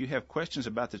 Secondly, if you have questions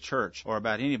about the church or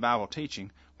about any Bible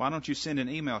teaching, why don't you send an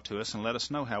email to us and let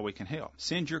us know how we can help?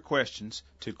 Send your questions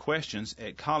to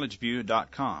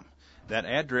questions@collegeview.com. That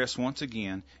address, once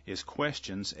again, is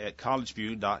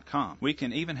questions@collegeview.com. We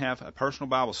can even have a personal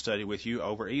Bible study with you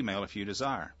over email if you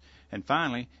desire. And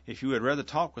finally, if you would rather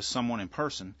talk with someone in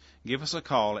person, give us a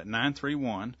call at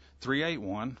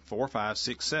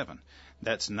 931-381-4567.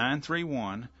 That's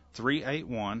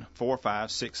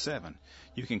 931-381-4567.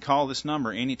 You can call this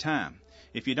number any time.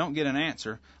 If you don't get an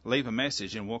answer, leave a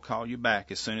message and we'll call you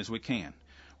back as soon as we can.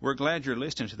 We're glad you're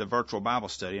listening to the virtual Bible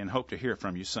study and hope to hear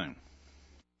from you soon.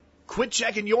 Quit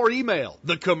checking your email.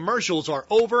 The commercials are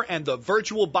over and the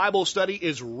virtual Bible study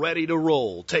is ready to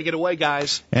roll. Take it away,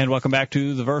 guys. And welcome back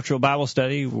to the virtual Bible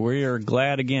study. We are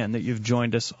glad again that you've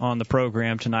joined us on the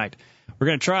program tonight. We're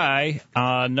going to try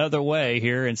another way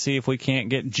here and see if we can't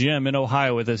get Jim in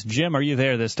Ohio with us. Jim, are you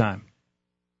there this time?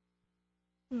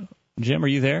 Jim, are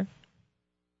you there?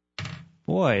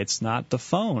 Boy, it's not the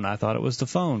phone. I thought it was the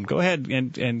phone. Go ahead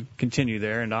and continue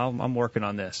there, and I'm working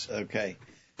on this. Okay.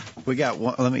 We got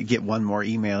one, let me get one more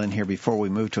email in here before we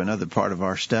move to another part of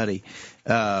our study.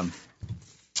 How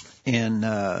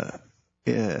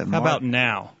about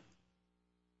now?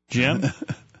 Jim?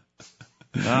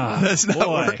 That's not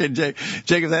working,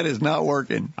 Jacob. That is not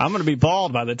working. I'm going to be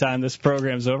bald by the time this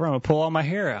program's over. I'm going to pull all my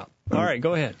hair out. All right,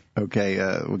 go ahead.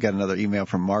 Okay, we got another email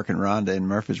from Mark and Rhonda in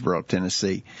Murfreesboro,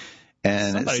 Tennessee.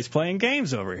 And somebody's playing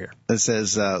games over here. It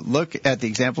says, look at the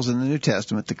examples in the New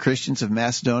Testament. The Christians of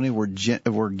Macedonia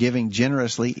were giving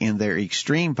generously in their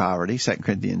extreme poverty, 2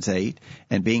 Corinthians 8,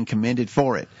 and being commended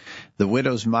for it. The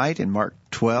widow's mite in Mark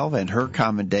 12 and her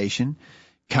commendation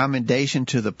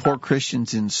to the poor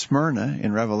Christians in Smyrna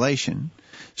in Revelation.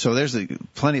 So there's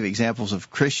plenty of examples of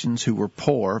Christians who were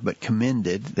poor but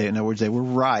commended. In other words, they were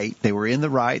right. They were in the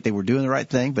right. They were doing the right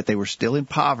thing, but they were still in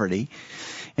poverty.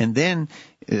 And then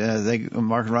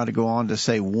Mark and Rhonda go on to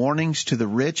say warnings to the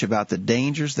rich about the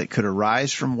dangers that could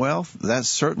arise from wealth. That's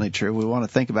certainly true. We want to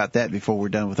think about that before we're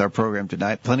done with our program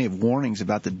tonight. Plenty of warnings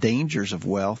about the dangers of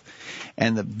wealth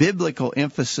and the biblical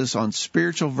emphasis on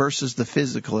spiritual versus the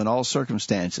physical in all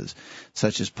circumstances,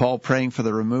 such as Paul praying for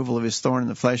the removal of his thorn in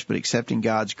the flesh but accepting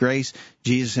God's grace.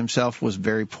 Jesus himself was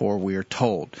very poor, we are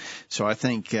told. So I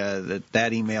think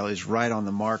that email is right on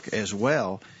the mark as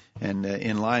well, and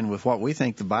in line with what we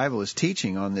think the Bible is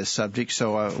teaching on this subject.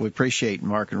 So we appreciate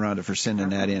Mark and Rhonda for sending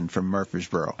that in from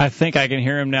Murfreesboro. I think I can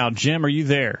hear him now. Jim, are you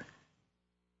there?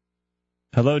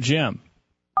 Hello, Jim.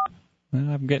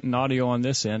 Well, I'm getting audio on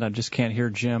this end. I just can't hear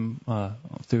Jim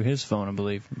through his phone, I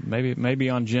believe. Maybe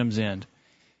on Jim's end.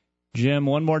 Jim,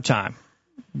 one more time.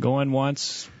 Going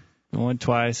once, going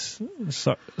twice.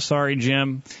 Sorry,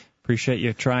 Jim. Appreciate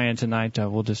you trying tonight.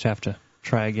 We'll just have to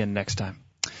try again next time.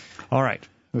 All right.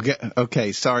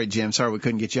 Okay, sorry, Jim. Sorry we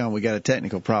couldn't get you on. We got a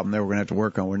technical problem there we're going to have to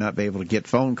work on. We're not able to get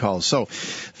phone calls. So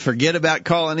forget about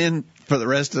calling in for the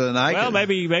rest of the night. Well,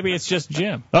 maybe it's just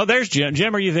Jim. Oh, there's Jim.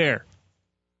 Jim, are you there?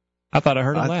 I thought I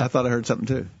heard him laugh. I thought I heard something,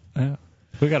 too. Yeah.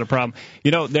 We got a problem.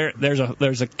 You know,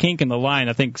 there's a kink in the line,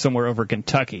 I think, somewhere over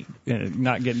Kentucky,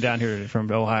 not getting down here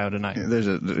from Ohio tonight.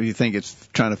 You think it's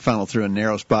trying to funnel through a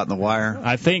narrow spot in the wire?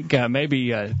 I think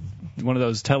maybe one of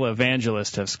those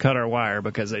tele-evangelists has cut our wire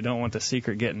because they don't want the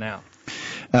secret getting out.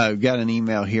 We've got an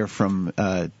email here from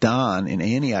Don in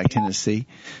Antioch, Tennessee.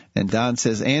 And Don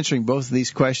says, answering both of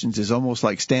these questions is almost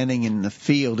like standing in the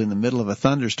field in the middle of a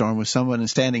thunderstorm with someone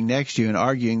standing next to you and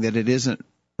arguing that it isn't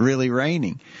really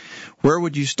raining. Where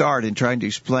would you start in trying to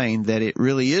explain that it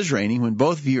really is raining when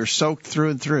both of you are soaked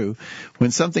through and through? When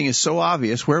something is so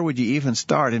obvious, where would you even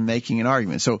start in making an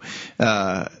argument? So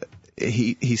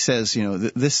he says,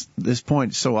 this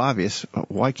point is so obvious,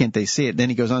 why can't they see it? Then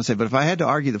he goes on to say, but if I had to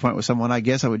argue the point with someone, I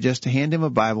guess I would just hand him a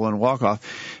Bible and walk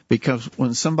off, because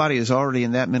when somebody is already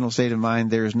in that mental state of mind,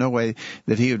 there is no way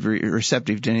that he would be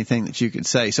receptive to anything that you could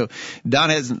say. So Don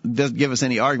doesn't give us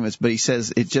any arguments, but he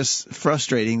says it's just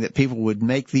frustrating that people would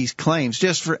make these claims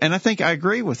and I think I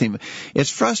agree with him.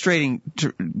 It's frustrating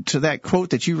to that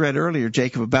quote that you read earlier,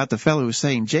 Jacob, about the fellow who was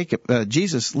saying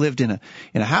Jesus lived in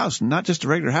a house, not just a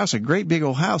regular house, a great big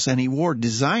old house, and he wore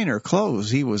designer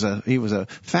clothes. He was a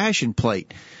fashion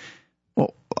plate.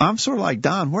 Well, I'm sort of like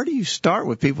Don. Where do you start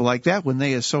with people like that when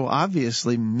they have so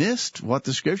obviously missed what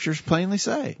the Scriptures plainly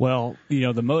say? Well,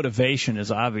 the motivation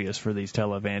is obvious for these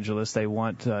televangelists. They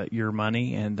want your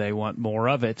money and they want more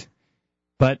of it.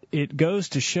 But it goes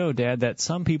to show, Dad, that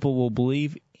some people will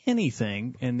believe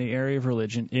anything in the area of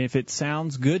religion. If it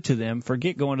sounds good to them,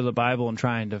 forget going to the Bible and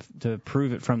trying to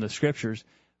prove it from the Scriptures.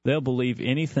 They'll believe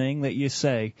anything that you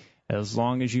say as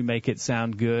long as you make it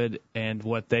sound good and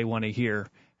what they want to hear.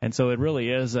 And so it really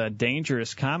is a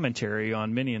dangerous commentary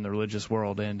on many in the religious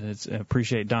world, and I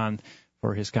appreciate Don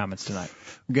for his comments tonight.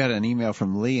 We got an email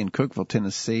from Lee in Cookeville,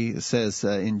 Tennessee. It says,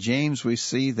 in James we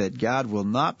see that God will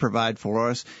not provide for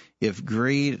us if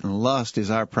greed and lust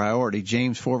is our priority.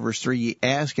 James 4 verse 3, ye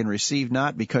ask and receive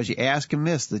not because ye ask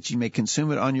amiss, that ye may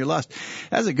consume it on your lust.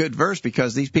 That's a good verse,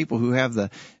 because these people who have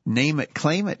the name it,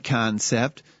 claim it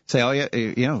concept say, oh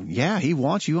yeah, he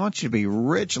wants you to be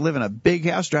rich, live in a big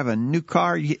house, drive a new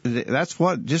car. That's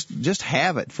what, just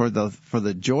have it for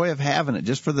the joy of having it,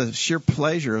 just for the sheer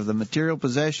pleasure of the material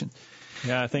possession.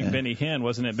 Yeah, I think Benny Hinn,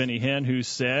 wasn't it Benny Hinn who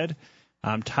said,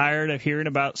 I'm tired of hearing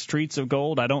about streets of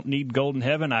gold. I don't need gold in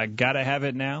heaven. I got to have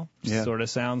it now. Yeah. Sort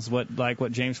of sounds like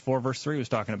what James 4 verse 3 was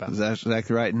talking about. That's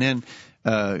exactly right. And then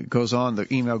the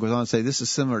email goes on to say, this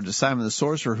is similar to Simon the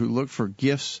sorcerer, who looked for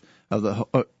gifts of the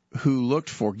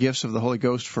Holy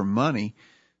Ghost for money.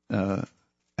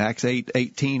 Acts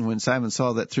 8:18, when Simon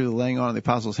saw that through the laying on of the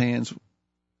apostles' hands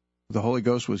the Holy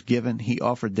Ghost was given, he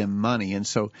offered them money. And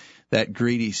so that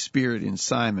greedy spirit in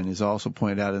Simon is also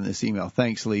pointed out in this email.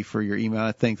 Thanks, Lee, for your email.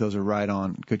 I think those are right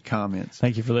on. Good comments.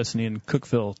 Thank you for listening in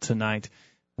Cookeville tonight.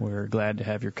 We're glad to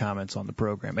have your comments on the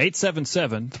program.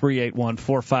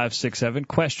 877-381-4567.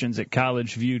 Questions at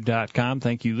collegeview.com.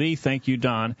 Thank you, Lee. Thank you,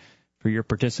 Don, for your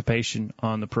participation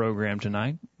on the program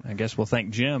tonight. I guess we'll thank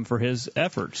Jim for his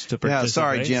efforts to participate. Yeah,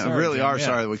 sorry, Jim.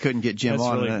 Sorry that we couldn't get Jim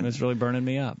on. That's really burning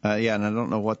me up. Yeah, and I don't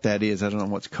know what that is. I don't know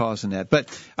what's causing that. But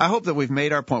I hope that we've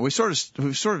made our point. We've sort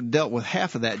of dealt with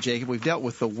half of that, Jacob. We've dealt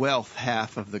with the wealth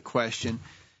half of the question.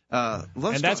 And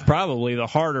that's probably the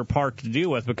harder part to deal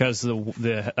with, because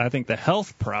I think the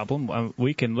health problem,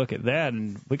 we can look at that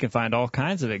and we can find all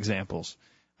kinds of examples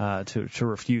to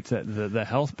refute the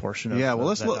health portion of yeah. Well,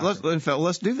 let's do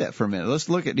that for a minute. Let's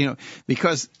look at,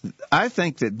 because I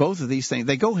think that both of these things,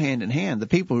 they go hand in hand. The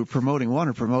people who are promoting one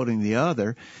are promoting the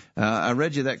other. I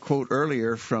read you that quote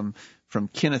earlier from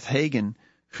Kenneth Hagin,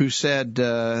 who said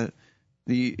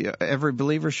every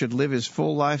believer should live his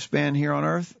full lifespan here on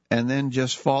earth and then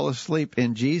just fall asleep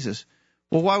in Jesus.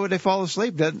 Well, why would they fall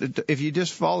asleep? If you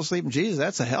just fall asleep in Jesus,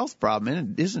 that's a health problem.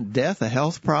 And isn't death a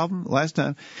health problem? Last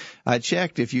time I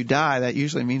checked, if you die, that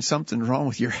usually means something's wrong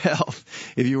with your health.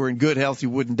 If you were in good health, you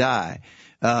wouldn't die.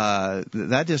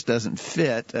 That just doesn't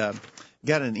fit.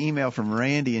 Got an email from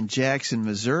Randy in Jackson,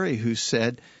 Missouri, who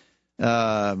said,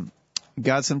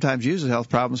 God sometimes uses health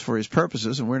problems for his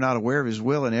purposes, and we're not aware of his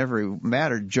will in every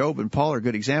matter. Job and Paul are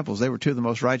good examples. They were two of the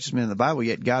most righteous men in the Bible,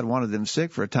 yet God wanted them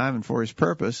sick for a time and for his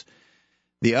purpose.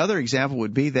 The other example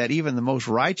would be that even the most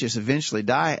righteous eventually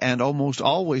die, and almost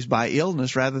always by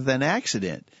illness rather than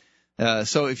accident.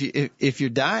 So if you're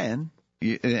dying,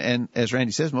 and as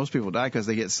Randy says, most people die because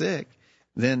they get sick,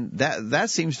 then that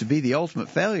seems to be the ultimate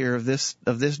failure of this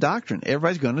doctrine.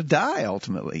 Everybody's going to die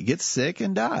ultimately, get sick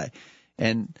and die,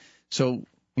 and so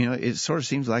it sort of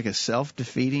seems like a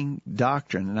self-defeating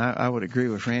doctrine. And I would agree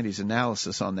with Randy's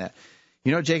analysis on that.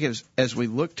 Jacob, as we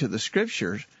look to the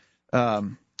Scriptures,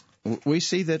 we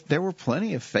see that there were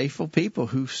plenty of faithful people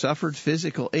who suffered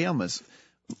physical ailments.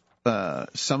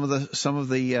 Some of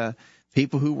the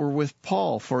people who were with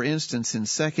Paul, for instance, in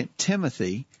 2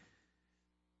 Timothy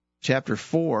chapter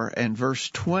 4 and verse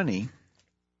 20,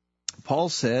 Paul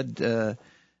said,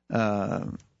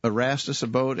 Erastus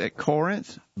abode at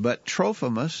Corinth, but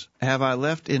Trophimus have I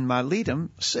left in Miletum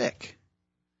sick.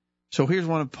 So here's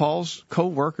one of Paul's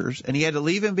co-workers, and he had to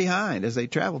leave him behind as they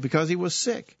traveled because he was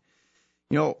sick.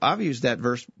 I've used that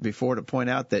verse before to point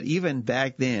out that even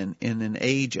back then, in an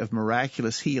age of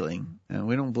miraculous healing, and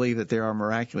we don't believe that there are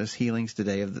miraculous healings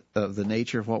today of the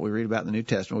nature of what we read about in the New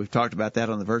Testament. We've talked about that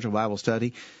on the Virtual Bible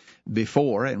Study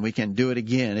before, and we can do it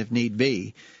again if need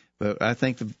be. But I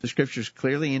think the Scriptures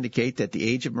clearly indicate that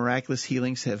the age of miraculous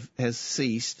healings has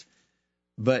ceased.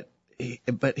 But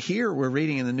here we're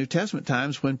reading in the New Testament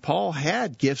times when Paul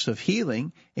had gifts of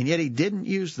healing, and yet he didn't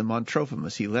use them on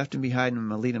Trophimus. He left him behind in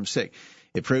Miletum sick.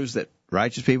 It proves that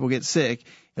righteous people get sick.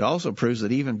 It also proves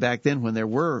that even back then, when there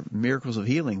were miracles of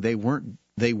healing, they weren't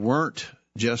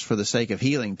just for the sake of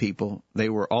healing people. They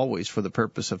were always for the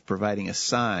purpose of providing a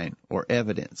sign or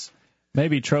evidence.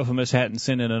 Maybe Trophimus hadn't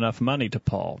sent in enough money to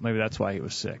Paul. Maybe that's why he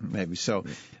was sick. Maybe so.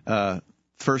 In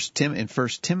 1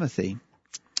 Timothy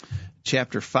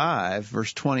chapter 5,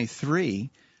 verse 23,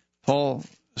 Paul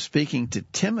speaking to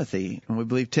Timothy, and we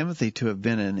believe Timothy to have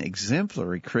been an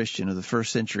exemplary Christian of the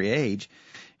first century age.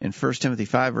 In 1 Timothy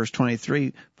 5, verse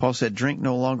 23, Paul said, drink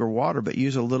no longer water, but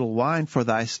use a little wine for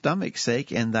thy stomach's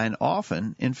sake and thine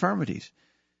often infirmities.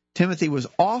 Timothy was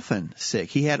often sick.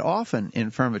 He had often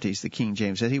infirmities, the King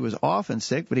James said. He was often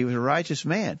sick, but he was a righteous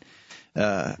man.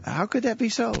 How could that be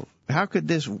so? How could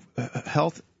this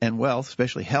health and wealth,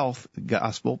 especially health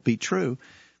gospel, be true?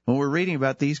 when we're reading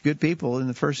about these good people in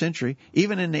the first century,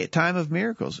 even in the time of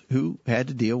miracles, who had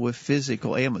to deal with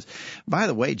physical ailments. By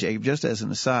the way, Jacob, just as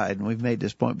an aside, and we've made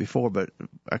this point before, but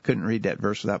I couldn't read that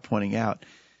verse without pointing out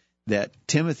that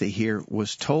Timothy here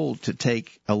was told to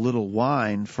take a little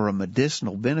wine for a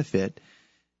medicinal benefit,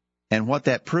 and what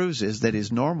that proves is that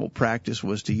his normal practice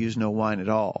was to use no wine at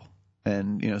all.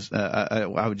 And,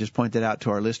 I would just point that out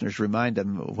to our listeners, remind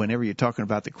them whenever you're talking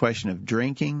about the question of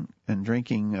drinking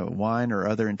wine or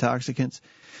other intoxicants,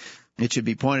 it should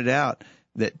be pointed out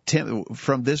that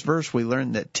from this verse we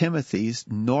learn that Timothy's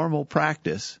normal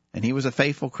practice, and he was a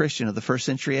faithful Christian of the first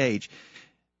century age,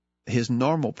 his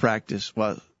normal practice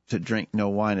was to drink no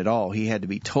wine at all. He had to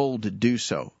be told to do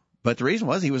so. But the reason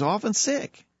was he was often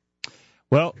sick.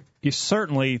 Well,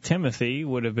 certainly Timothy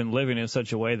would have been living in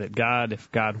such a way that God,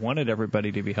 if God wanted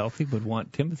everybody to be healthy, would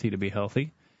want Timothy to be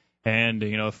healthy. And,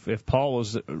 if Paul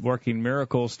was working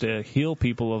miracles to heal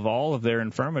people of all of their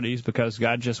infirmities because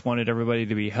God just wanted everybody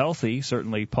to be healthy,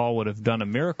 certainly Paul would have done a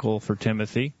miracle for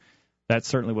Timothy. That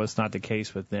certainly was not the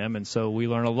case with them. And so we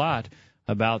learn a lot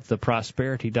about the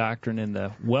prosperity doctrine and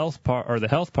the wealth part, or the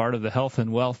health part of the health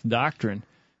and wealth doctrine.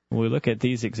 When we look at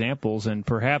these examples, and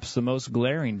perhaps the most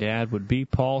glaring, Dad, would be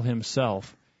Paul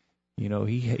himself.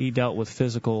 He dealt with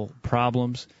physical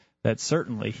problems that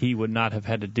certainly he would not have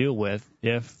had to deal with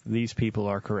if these people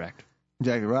are correct.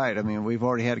 Exactly right. I mean, we've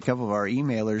already had a couple of our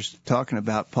emailers talking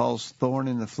about Paul's thorn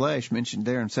in the flesh, mentioned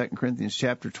there in 2 Corinthians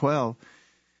chapter 12,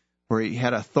 where he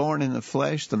had a thorn in the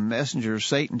flesh, the messenger of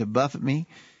Satan to buffet me.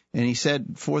 And he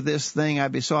said, for this thing I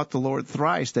besought the Lord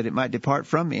thrice, that it might depart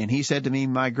from me. And he said to me,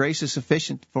 my grace is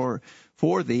sufficient for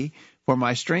thee, for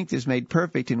my strength is made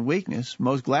perfect in weakness.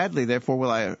 Most gladly, therefore, will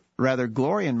I rather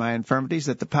glory in my infirmities,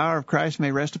 that the power of Christ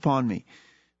may rest upon me.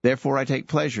 Therefore I take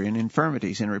pleasure in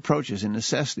infirmities, in reproaches, in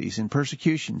necessities, in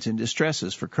persecutions, in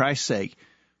distresses, for Christ's sake.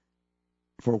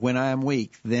 For when I am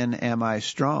weak, then am I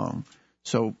strong.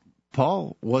 So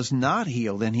Paul was not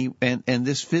healed, and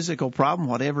this physical problem,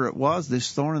 whatever it was,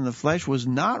 this thorn in the flesh, was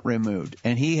not removed,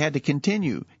 and he had to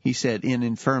continue, he said, in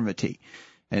infirmity.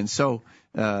 And so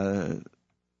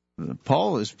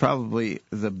Paul is probably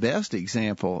the best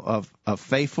example of a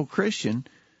faithful Christian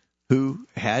who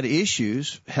had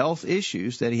issues, health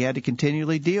issues, that he had to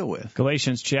continually deal with.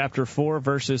 Galatians chapter 4,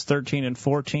 verses 13 and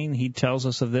 14, he tells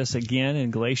us of this again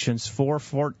in Galatians 4,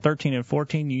 13 and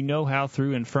 14. You know how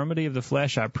through infirmity of the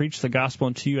flesh I preached the gospel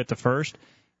unto you at the first,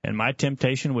 and my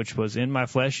temptation which was in my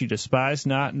flesh you despised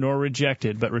not nor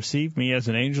rejected, but received me as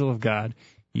an angel of God,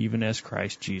 even as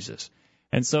Christ Jesus.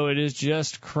 And so it is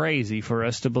just crazy for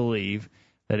us to believe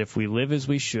that if we live as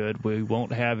we should, we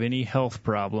won't have any health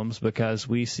problems, because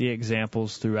we see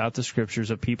examples throughout the Scriptures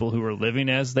of people who are living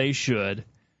as they should,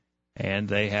 and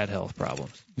they had health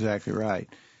problems. Exactly right.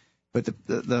 But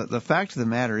the fact of the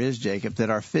matter is, Jacob, that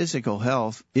our physical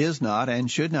health is not and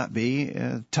should not be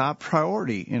a top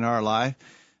priority in our life.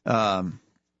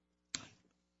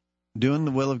 Doing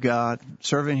the will of God,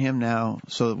 serving Him now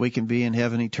so that we can be in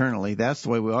heaven eternally. That's the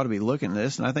way we ought to be looking at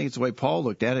this, and I think it's the way Paul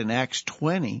looked at it in Acts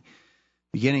 20.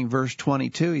 Beginning verse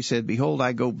 22, he said, Behold,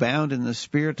 I go bound in the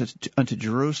Spirit unto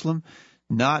Jerusalem,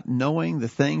 not knowing the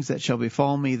things that shall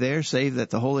befall me there, save that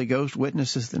the Holy Ghost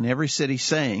witnesseth in every city,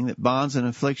 saying that bonds and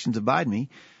afflictions abide me.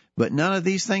 But none of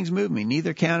these things move me,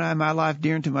 neither count I my life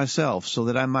dear unto myself, so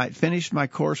that I might finish my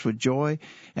course with joy,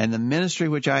 and the ministry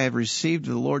which I have received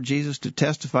of the Lord Jesus, to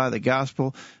testify the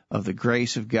gospel of the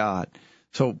grace of God.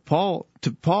 So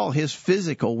to Paul, his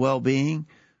physical well-being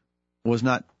was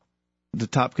not the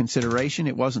top consideration.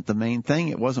 It wasn't the main thing.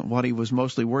 It wasn't what he was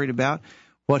mostly worried about.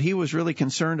 What he was really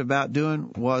concerned about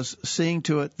doing was seeing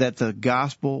to it that the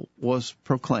gospel was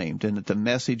proclaimed and that the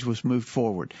message was moved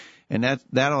forward. And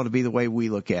that ought to be the way we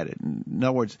look at it. In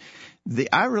other words,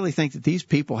 I really think that these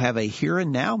people have a here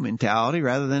and now mentality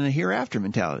rather than a hereafter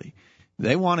mentality.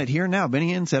 They want it here and now.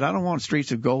 Benny Hinn said, I don't want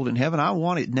streets of gold in heaven. I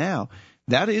want it now.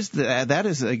 That is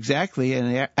exactly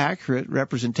an accurate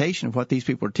representation of what these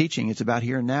people are teaching. It's about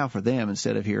here and now for them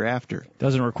instead of hereafter.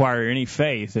 Doesn't require any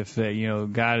faith. If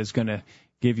God is going to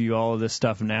give you all of this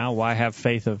stuff now, why have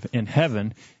faith in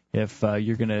heaven if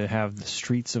you're going to have the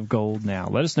streets of gold now?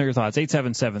 Let us know your thoughts.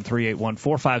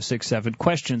 877-381-4567.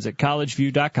 Questions at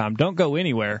collegeview.com. Don't go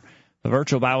anywhere. The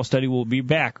virtual Bible study will be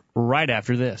back right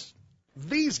after this.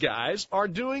 These guys are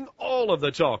doing all of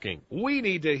the talking. We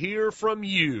need to hear from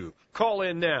you. Call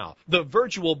in now. The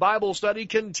virtual Bible study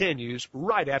continues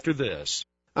right after this.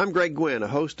 I'm Greg Gwynn, a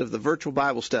host of the Virtual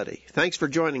Bible Study. Thanks for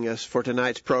joining us for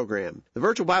tonight's program. The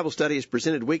Virtual Bible Study is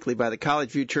presented weekly by the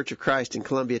College View Church of Christ in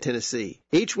Columbia, Tennessee.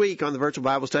 Each week on the Virtual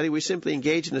Bible Study, we simply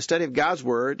engage in a study of God's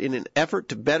Word in an effort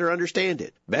to better understand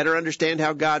it, better understand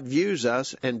how God views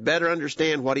us, and better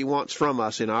understand what He wants from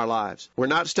us in our lives. We're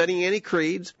not studying any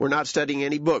creeds. We're not studying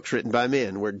any books written by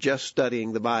men. We're just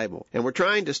studying the Bible. And we're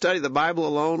trying to study the Bible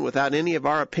alone without any of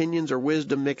our opinions or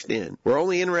wisdom mixed in. We're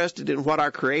only interested in what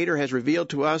our Creator has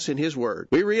revealed to us in His Word.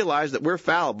 We realize that we're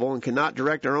fallible and cannot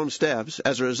direct our own steps.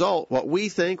 As a result, what we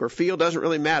think or feel doesn't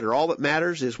really matter. All that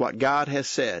matters is what God has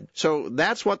said. So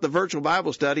that's what the Virtual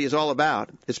Bible Study is all about.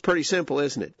 It's pretty simple,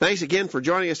 isn't it? Thanks again for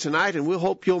joining us tonight, and we'll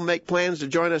hope you'll make plans to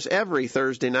join us every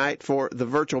Thursday night for the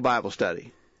Virtual Bible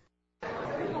Study.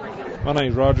 My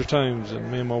name's Roger Toombs,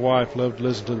 and me and my wife love to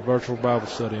listen to the Virtual Bible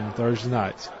Study on Thursday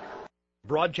nights.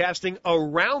 Broadcasting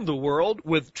around the world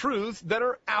with truths that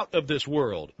are out of this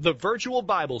world. The Virtual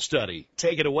Bible Study.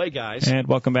 Take it away, guys. And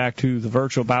welcome back to the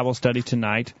Virtual Bible Study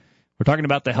tonight. We're talking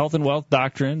about the health and wealth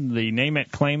doctrine, the name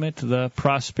it, claim it, the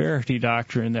prosperity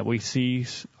doctrine that we see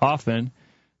often,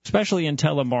 especially in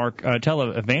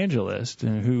tele-evangelists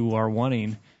who are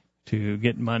wanting to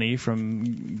get money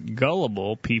from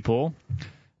gullible people.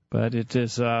 But it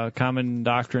is a common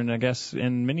doctrine, I guess,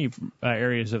 in many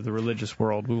areas of the religious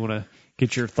world. We want to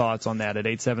get your thoughts on that at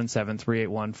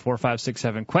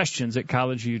 877-381-4567. Questions at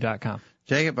collegeview.com.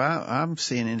 Jacob, I'm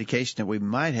seeing indication that we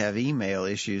might have email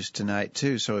issues tonight,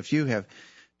 too. So if you have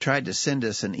tried to send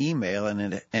us an email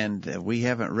and we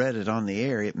haven't read it on the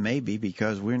air, it may be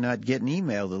because we're not getting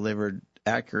email delivered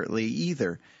accurately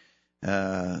either.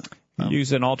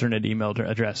 Use an alternate email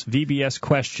address,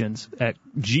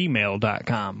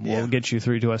 vbsquestions@gmail.com. We'll get you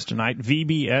through to us tonight,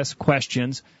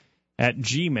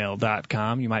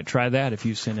 vbsquestions@gmail.com. You might try that if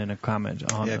you send in a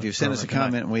comment on if you send us a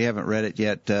comment and we haven't read it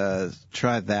yet,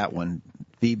 try that one,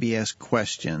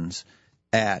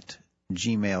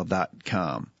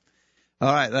 vbsquestions@gmail.com.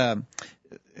 All right.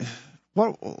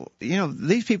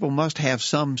 These people must have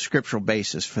some scriptural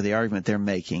basis for the argument they're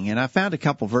making, and I found a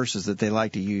couple verses that they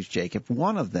like to use, Jacob.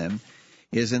 One of them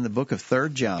is in the book of 3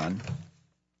 John,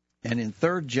 and in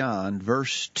 3 John,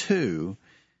 verse 2,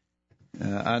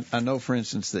 I know, for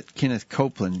instance, that Kenneth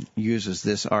Copeland uses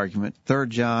this argument. 3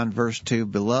 John, verse 2,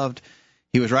 beloved,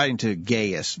 he was writing to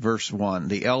Gaius, verse 1,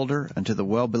 the elder, unto the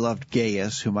well-beloved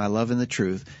Gaius, whom I love in the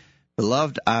truth,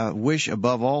 beloved, I wish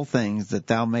above all things that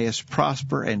thou mayest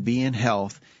prosper and be in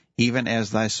health, even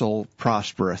as thy soul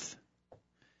prospereth.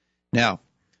 Now,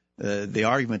 the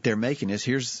argument they're making is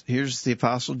here's the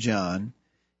Apostle John,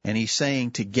 and he's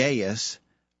saying to Gaius,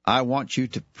 I want you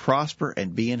to prosper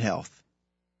and be in health.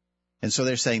 And so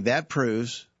they're saying that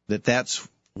proves that that's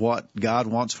what God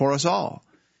wants for us all,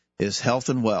 is health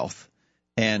and wealth.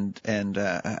 And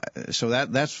so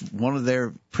that's one of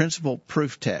their principal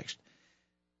proof texts.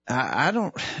 I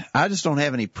just don't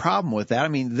have any problem with that. I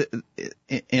mean,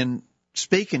 in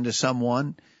speaking to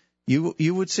someone, you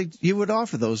would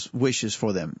offer those wishes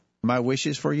for them. My wish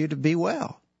is for you to be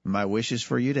well. My wish is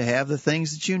for you to have the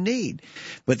things that you need.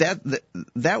 But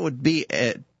that would be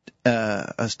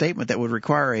a statement that would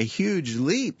require a huge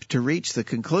leap to reach the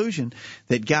conclusion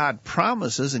that God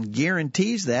promises and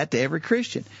guarantees that to every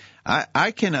Christian.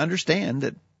 I can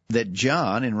understand that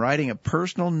John, in writing a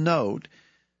personal note,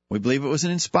 we believe it was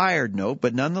an inspired note,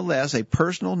 but nonetheless a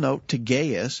personal note to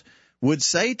Gaius, would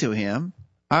say to him,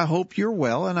 I hope you're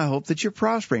well and I hope that you're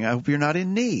prospering. I hope you're not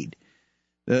in need.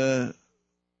 I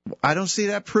don't see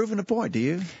that proving a point, do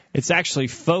you? It's actually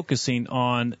focusing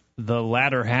on the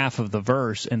latter half of the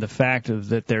verse and the fact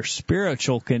that their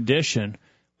spiritual condition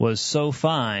was so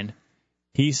fine.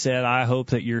 He said, I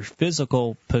hope that your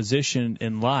physical position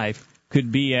in life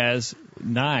could be as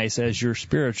nice as your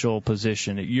spiritual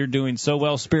position. You're doing so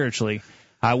well spiritually.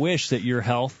 I wish that your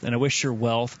health and I wish your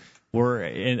wealth were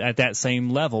at that same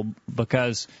level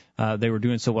because they were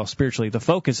doing so well spiritually. The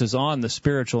focus is on the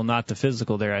spiritual, not the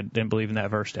physical there. I didn't believe in that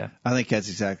verse, Dad. I think that's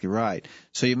exactly right.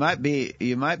 So you might be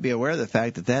aware of the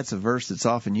fact that that's a verse that's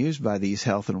often used by these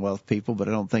health and wealth people, but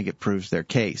I don't think it proves their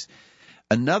case.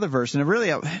 Another verse, and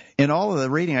really in all of the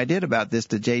reading I did about this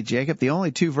to J. Jacob, the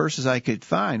only two verses I could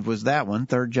find was that one,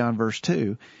 3 John verse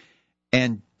 2,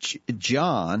 and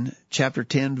John chapter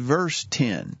 10 verse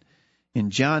 10. In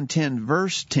John 10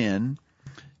 verse 10,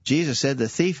 Jesus said, the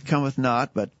thief cometh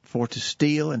not but for to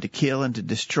steal and to kill and to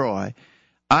destroy.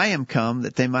 I am come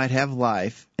that they might have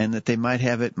life and that they might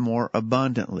have it more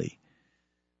abundantly.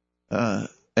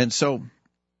 And so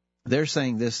they're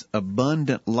saying this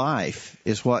abundant life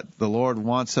is what the Lord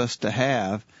wants us to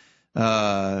have.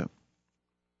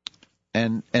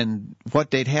 And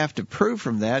what they'd have to prove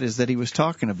from that is that he was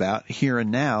talking about here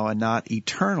and now and not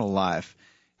eternal life.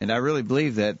 And I really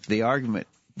believe that the argument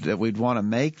that we'd want to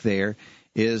make there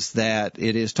is that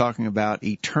it is talking about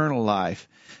eternal life.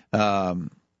 The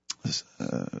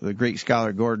Greek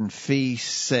scholar Gordon Fee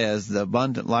says the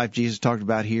abundant life Jesus talked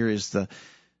about here is the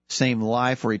same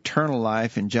life or eternal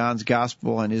life in John's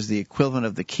Gospel and is the equivalent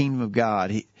of the kingdom of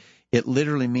God. It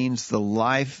literally means the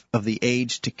life of the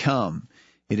age to come.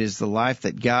 It is the life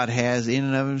that God has in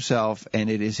and of himself, and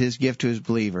it is his gift to his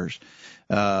believers.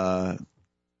 Again,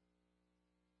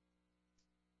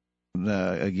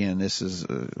 this is,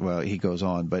 he goes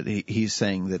on, but he's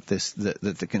saying that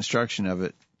that the construction of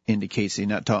it indicates he's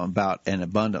not talking about an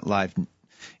abundant life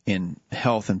in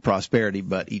health and prosperity,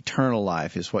 but eternal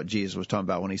life is what Jesus was talking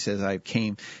about when he says, I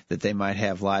came that they might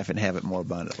have life and have it more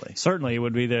abundantly. Certainly it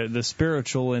would be the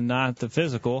spiritual and not the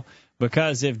physical,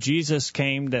 because if Jesus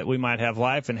came that we might have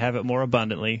life and have it more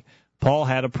abundantly, Paul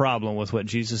had a problem with what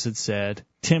Jesus had said.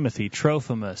 Timothy,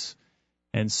 Trophimus,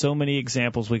 and so many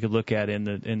examples we could look at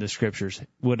in the scriptures.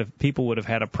 People would have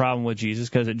had a problem with Jesus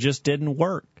because it just didn't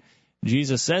work.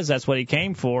 Jesus says that's what he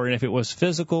came for, and if it was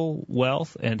physical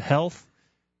wealth and health,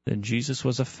 then Jesus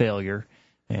was a failure,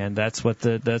 and that's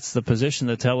the position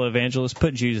the tele-evangelists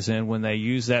put Jesus in when they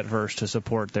use that verse to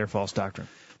support their false doctrine.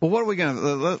 Well, what are we going to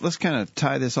let's kind of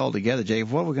tie this all together, Jay.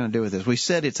 What are we going to do with this? We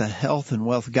said it's a health and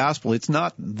wealth gospel. It's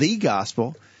not the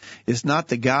gospel. It's not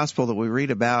the gospel that we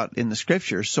read about in the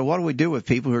scriptures. So what do we do with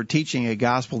people who are teaching a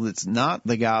gospel that's not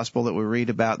the gospel that we read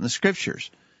about in the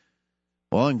scriptures?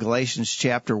 Well, in Galatians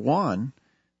chapter 1,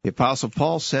 the Apostle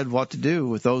Paul said what to do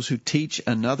with those who teach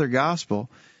another gospel.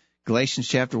 Galatians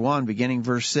chapter 1, beginning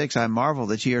verse 6, I marvel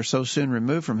that ye are so soon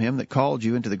removed from him that called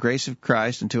you into the grace of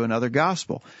Christ into another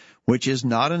gospel, which is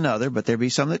not another, but there be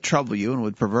some that trouble you and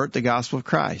would pervert the gospel of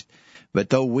Christ. But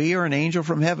though we or an angel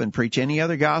from heaven preach any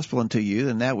other gospel unto you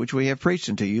than that which we have preached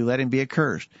unto you, let him be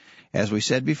accursed. As we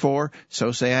said before,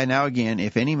 so say I now again,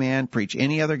 if any man preach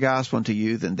any other gospel unto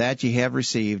you than that ye have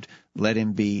received, let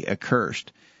him be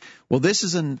accursed. Well,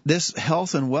 this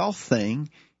health and wealth thing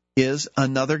is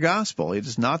another gospel. It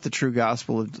is not the true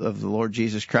gospel of the Lord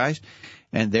Jesus Christ,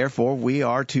 and therefore we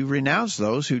are to renounce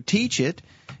those who teach it.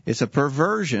 It's a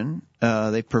perversion.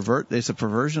 It's a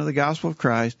perversion of the gospel of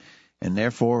Christ, and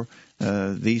therefore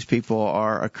these people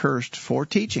are accursed for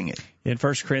teaching it. In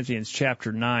 1 Corinthians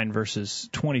chapter 9, verses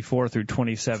 24 through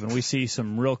 27, we see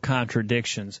some real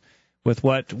contradictions with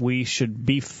what we should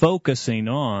be focusing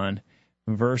on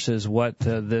versus what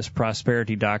this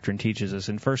prosperity doctrine teaches us.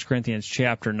 In 1 Corinthians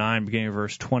chapter 9, beginning of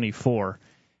verse 24,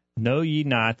 know ye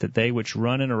not that they which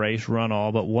run in a race run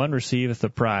all, but one receiveth the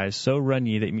prize? So run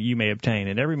ye that you may obtain.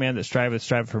 And every man that striveth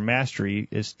for mastery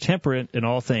is temperate in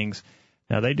all things.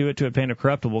 Now they do it to obtain a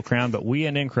corruptible crown, but we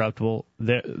an incorruptible.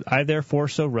 I therefore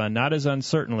so run, not as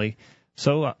uncertainly,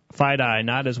 so fight I,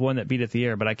 not as one that beateth the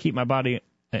air, but I keep my body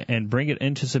and bring it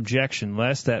into subjection,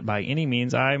 lest that by any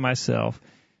means I myself,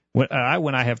 when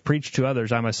I have preached to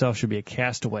others, I myself should be a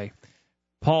castaway.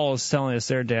 Paul is telling us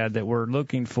there, Dad, that we're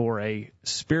looking for a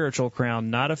spiritual crown,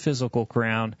 not a physical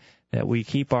crown, that we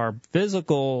keep our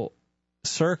physical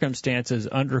circumstances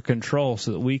under control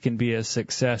so that we can be a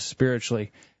success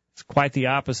spiritually. It's quite the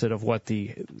opposite of what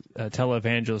the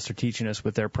tele-evangelists are teaching us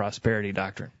with their prosperity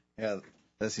doctrine. Yeah,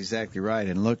 that's exactly right.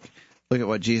 And look at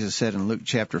what Jesus said in Luke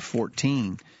chapter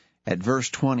 14. At verse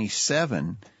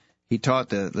 27, he taught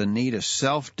the need of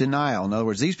self-denial. In other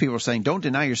words, these people are saying, don't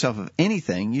deny yourself of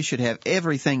anything. You should have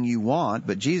everything you want.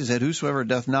 But Jesus said, whosoever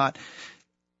doth not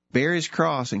bear his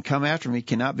cross and come after me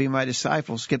cannot be my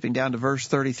disciple. Skipping down to verse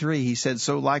 33, he said,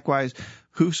 so likewise,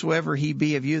 whosoever he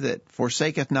be of you that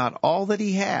forsaketh not all that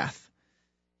he hath,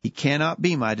 he cannot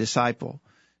be my disciple.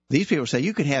 These people say,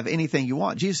 you can have anything you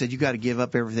want. Jesus said, you got to give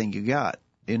up everything you got.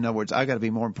 In other words, I got to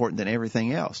be more important than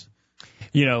everything else.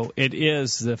 You know, it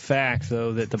is the fact,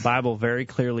 though, that the Bible very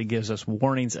clearly gives us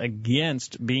warnings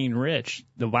against being rich.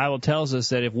 The Bible tells us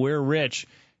that if we're rich,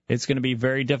 it's going to be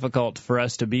very difficult for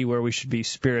us to be where we should be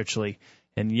spiritually.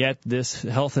 And yet this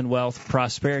health and wealth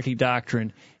prosperity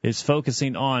doctrine is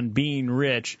focusing on being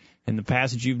rich. In the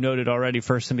passage you've noted already,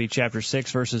 1 Timothy chapter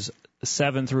 6, verses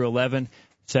 7 through 11,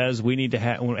 says we need to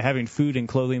having food and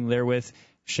clothing therewith,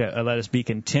 let us be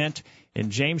content. In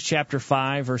James chapter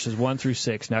 5, verses 1 through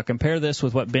 6. Now compare this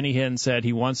with what Benny Hinn said.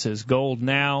 He wants his gold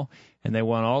now, and they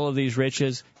want all of these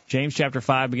riches. James chapter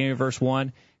 5, beginning of verse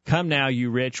 1. Come now, you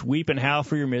rich, weep and howl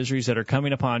for your miseries that are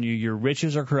coming upon you. Your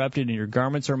riches are corrupted, and your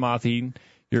garments are moth-eaten.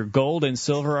 Your gold and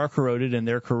silver are corroded, and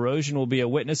their corrosion will be a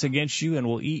witness against you, and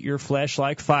will eat your flesh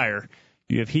like fire.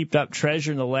 You have heaped up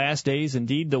treasure in the last days.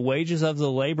 Indeed, the wages of the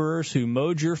laborers who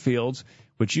mowed your fields,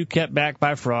 which you kept back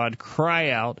by fraud,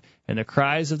 cry out, and the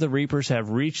cries of the reapers have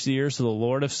reached the ears of the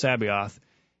Lord of Sabaoth.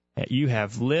 You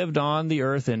have lived on the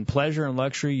earth in pleasure and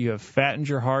luxury. You have fattened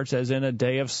your hearts as in a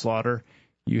day of slaughter.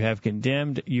 You have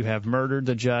condemned, you have murdered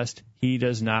the just. He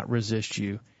does not resist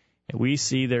you. And we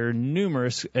see there are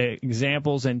numerous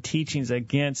examples and teachings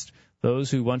against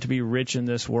those who want to be rich in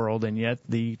this world, and yet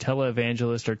the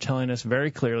tele-evangelists are telling us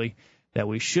very clearly that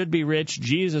we should be rich.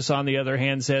 Jesus, on the other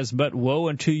hand, says, "But woe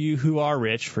unto you who are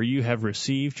rich, for you have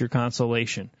received your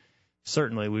consolation."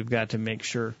 Certainly, we've got to make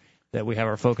sure that we have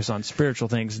our focus on spiritual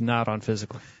things, not on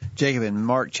physical. Jacob, in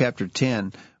Mark chapter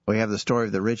 10, we have the story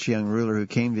of the rich young ruler who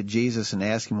came to Jesus and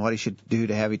asked him what he should do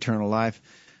to have eternal life.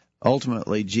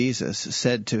 Ultimately, Jesus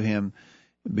said to him,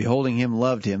 beholding him,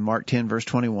 loved him, Mark 10, verse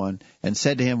 21, and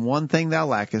said to him, "One thing thou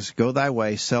lackest, go thy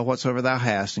way, sell whatsoever thou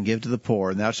hast, and give to the poor,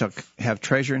 and thou shalt have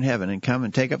treasure in heaven, and come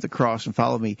and take up the cross and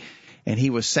follow me." And he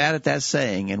was sad at that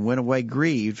saying, and went away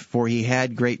grieved, for he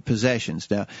had great possessions.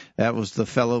 Now, that was the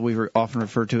fellow we often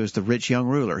refer to as the rich young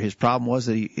ruler. His problem was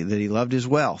that he loved his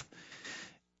wealth.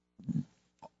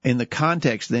 In the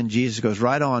context, then, Jesus goes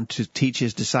right on to teach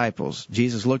his disciples.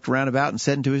 Jesus looked round about and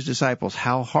said unto his disciples,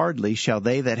 "How hardly shall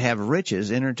they that have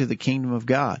riches enter into the kingdom of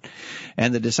God?"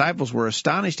 And the disciples were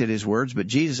astonished at his words, but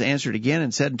Jesus answered again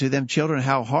and said unto them, "Children,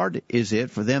 how hard is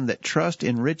it for them that trust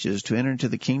in riches to enter into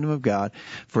the kingdom of God?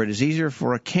 For it is easier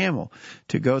for a camel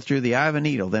to go through the eye of a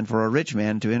needle than for a rich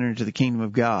man to enter into the kingdom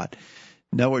of God."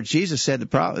 In other words, Jesus said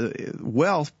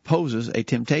wealth poses a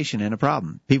temptation and a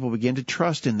problem. People begin to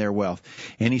trust in their wealth.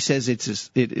 And he says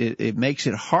it makes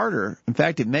it harder. In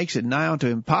fact, it makes it nigh unto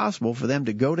impossible for them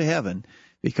to go to heaven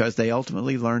because they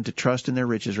ultimately learn to trust in their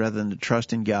riches rather than to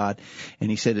trust in God. And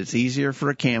he said it's easier for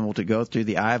a camel to go through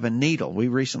the eye of a needle. We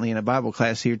recently in a Bible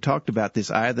class here talked about this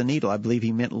eye of the needle. I believe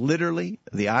he meant literally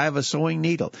the eye of a sewing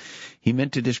needle. He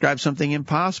meant to describe something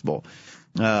impossible.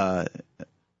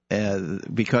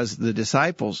 Because the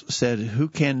disciples said, "Who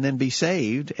can then be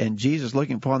saved?" And Jesus,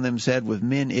 looking upon them, said, "With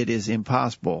men it is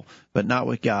impossible, but not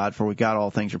with God, for with God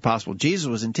all things are possible." Jesus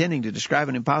was intending to describe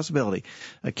an impossibility,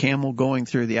 a camel going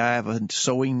through the eye of a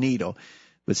sewing needle,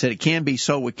 but said it can be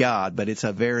so with God, but it's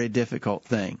a very difficult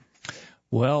thing.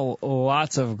 Well,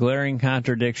 lots of glaring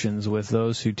contradictions with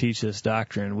those who teach this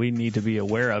doctrine. We need to be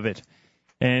aware of it.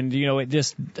 And, it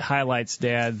just highlights,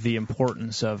 Dad, the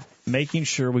importance of making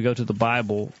sure we go to the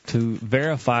Bible to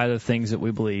verify the things that we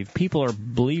believe. People are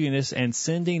believing this and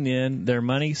sending in their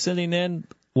money, sending in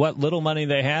what little money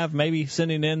they have, maybe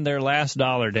sending in their last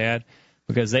dollar, Dad,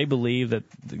 because they believe that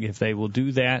if they will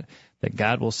do that, that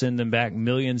God will send them back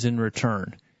millions in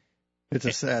return. It's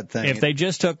a sad thing. If they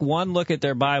just took one look at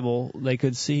their Bible, they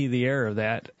could see the error of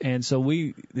that. And so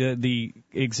the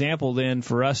example then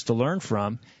for us to learn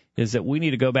from is that we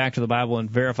need to go back to the Bible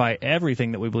and verify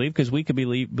everything that we believe, because we could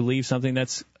believe something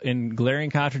that's in glaring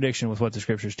contradiction with what the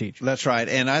Scriptures teach. That's right.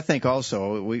 And I think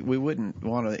also we wouldn't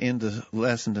want to end the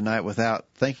lesson tonight without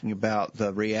thinking about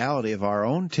the reality of our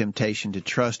own temptation to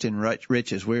trust in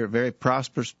riches. We're a very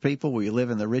prosperous people. We live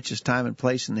in the richest time and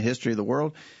place in the history of the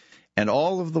world. And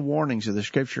all of the warnings of the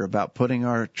Scripture about putting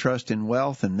our trust in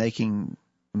wealth and making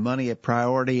money a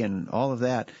priority and all of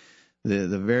that,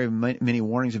 the very many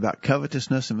warnings about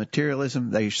covetousness and materialism,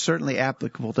 they're certainly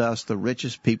applicable to us, the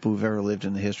richest people who've ever lived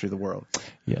in the history of the world.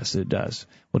 Yes, it does.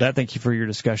 Well, Dad, thank you for your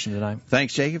discussion tonight.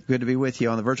 Thanks, Jacob. Good to be with you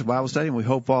on the Virtual Bible Study, and we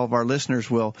hope all of our listeners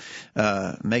will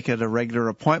make it a regular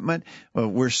appointment.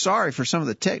 We're sorry for some of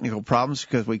the technical problems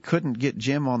because we couldn't get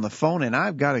Jim on the phone, and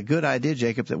I've got a good idea,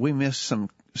 Jacob, that we missed some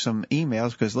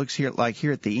emails, because it looks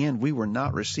here at the end we were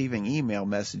not receiving email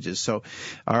messages. So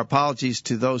our apologies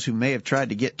to those who may have tried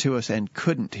to get to us and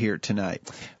couldn't here tonight.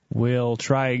 We'll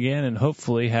try again and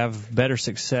hopefully have better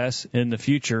success in the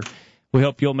future. We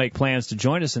hope you'll make plans to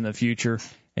join us in the future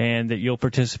and that you'll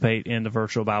participate in the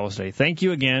virtual Bible study. Thank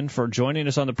you again for joining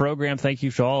us on the program. Thank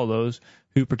you to all of those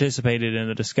who participated in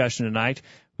the discussion tonight.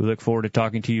 We look forward to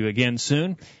talking to you again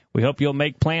soon. We hope you'll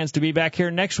make plans to be back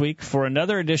here next week for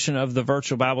another edition of the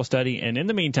Virtual Bible Study. And in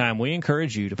the meantime, we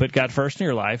encourage you to put God first in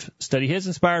your life, study His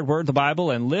inspired Word, the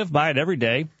Bible, and live by it every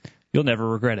day. You'll never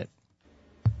regret it.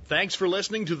 Thanks for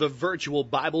listening to the Virtual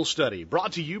Bible Study,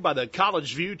 brought to you by the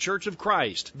College View Church of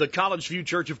Christ. The College View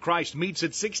Church of Christ meets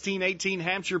at 1618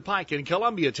 Hampshire Pike in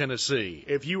Columbia, Tennessee.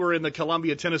 If you are in the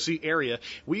Columbia, Tennessee area,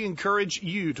 we encourage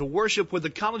you to worship with the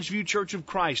College View Church of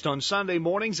Christ on Sunday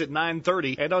mornings at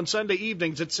 9:30 and on Sunday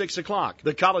evenings at 6 o'clock.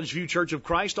 The College View Church of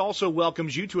Christ also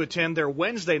welcomes you to attend their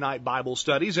Wednesday night Bible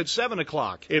studies at 7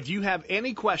 o'clock. If you have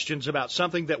any questions about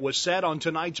something that was said on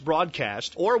tonight's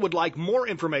broadcast or would like more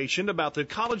information about the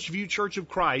College College View Church of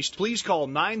Christ, please call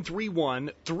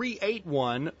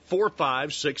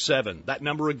 931-381-4567. That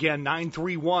number again,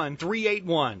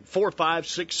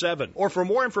 931-381-4567. Or for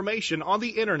more information on the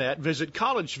internet, visit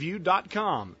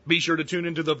collegeview.com. Be sure to tune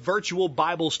into the virtual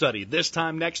Bible study this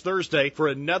time next Thursday for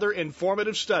another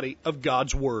informative study of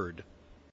God's Word.